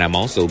 And I'm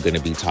also going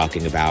to be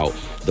talking about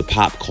the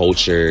pop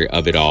culture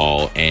of it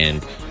all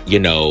and, you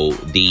know,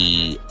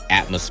 the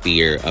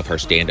atmosphere of her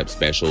stand-up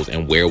specials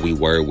and where we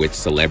were with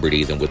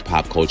celebrities and with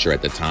pop culture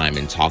at the time,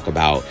 and talk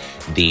about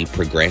the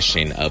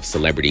progression of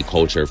celebrity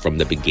culture from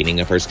the beginning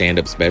of her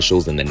stand-up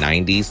specials in the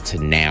 90s to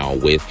now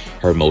with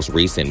her most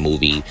recent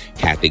movie,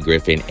 Kathy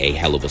Griffin, A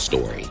Hell of a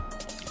Story.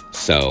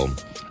 So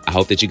I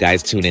hope that you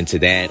guys tune into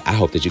that. I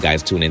hope that you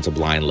guys tune into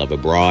Blind Love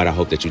Abroad. I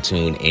hope that you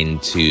tune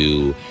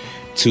into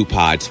 2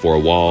 Pods, 4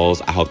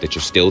 Walls. I hope that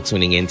you're still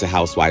tuning into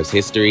Housewives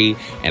history,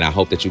 and I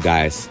hope that you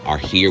guys are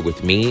here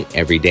with me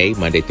every day,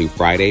 Monday through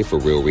Friday, for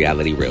Real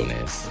Reality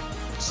Realness.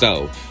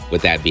 So,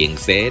 with that being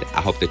said,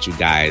 I hope that you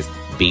guys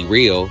be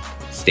real,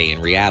 stay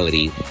in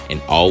reality,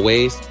 and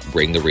always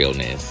bring the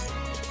realness.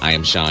 I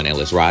am Sean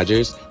Ellis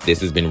Rogers. This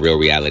has been Real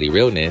Reality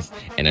Realness,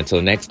 and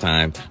until next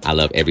time, I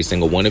love every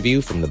single one of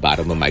you from the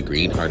bottom of my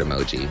green heart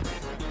emoji.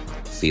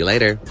 See you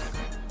later.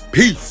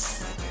 Peace.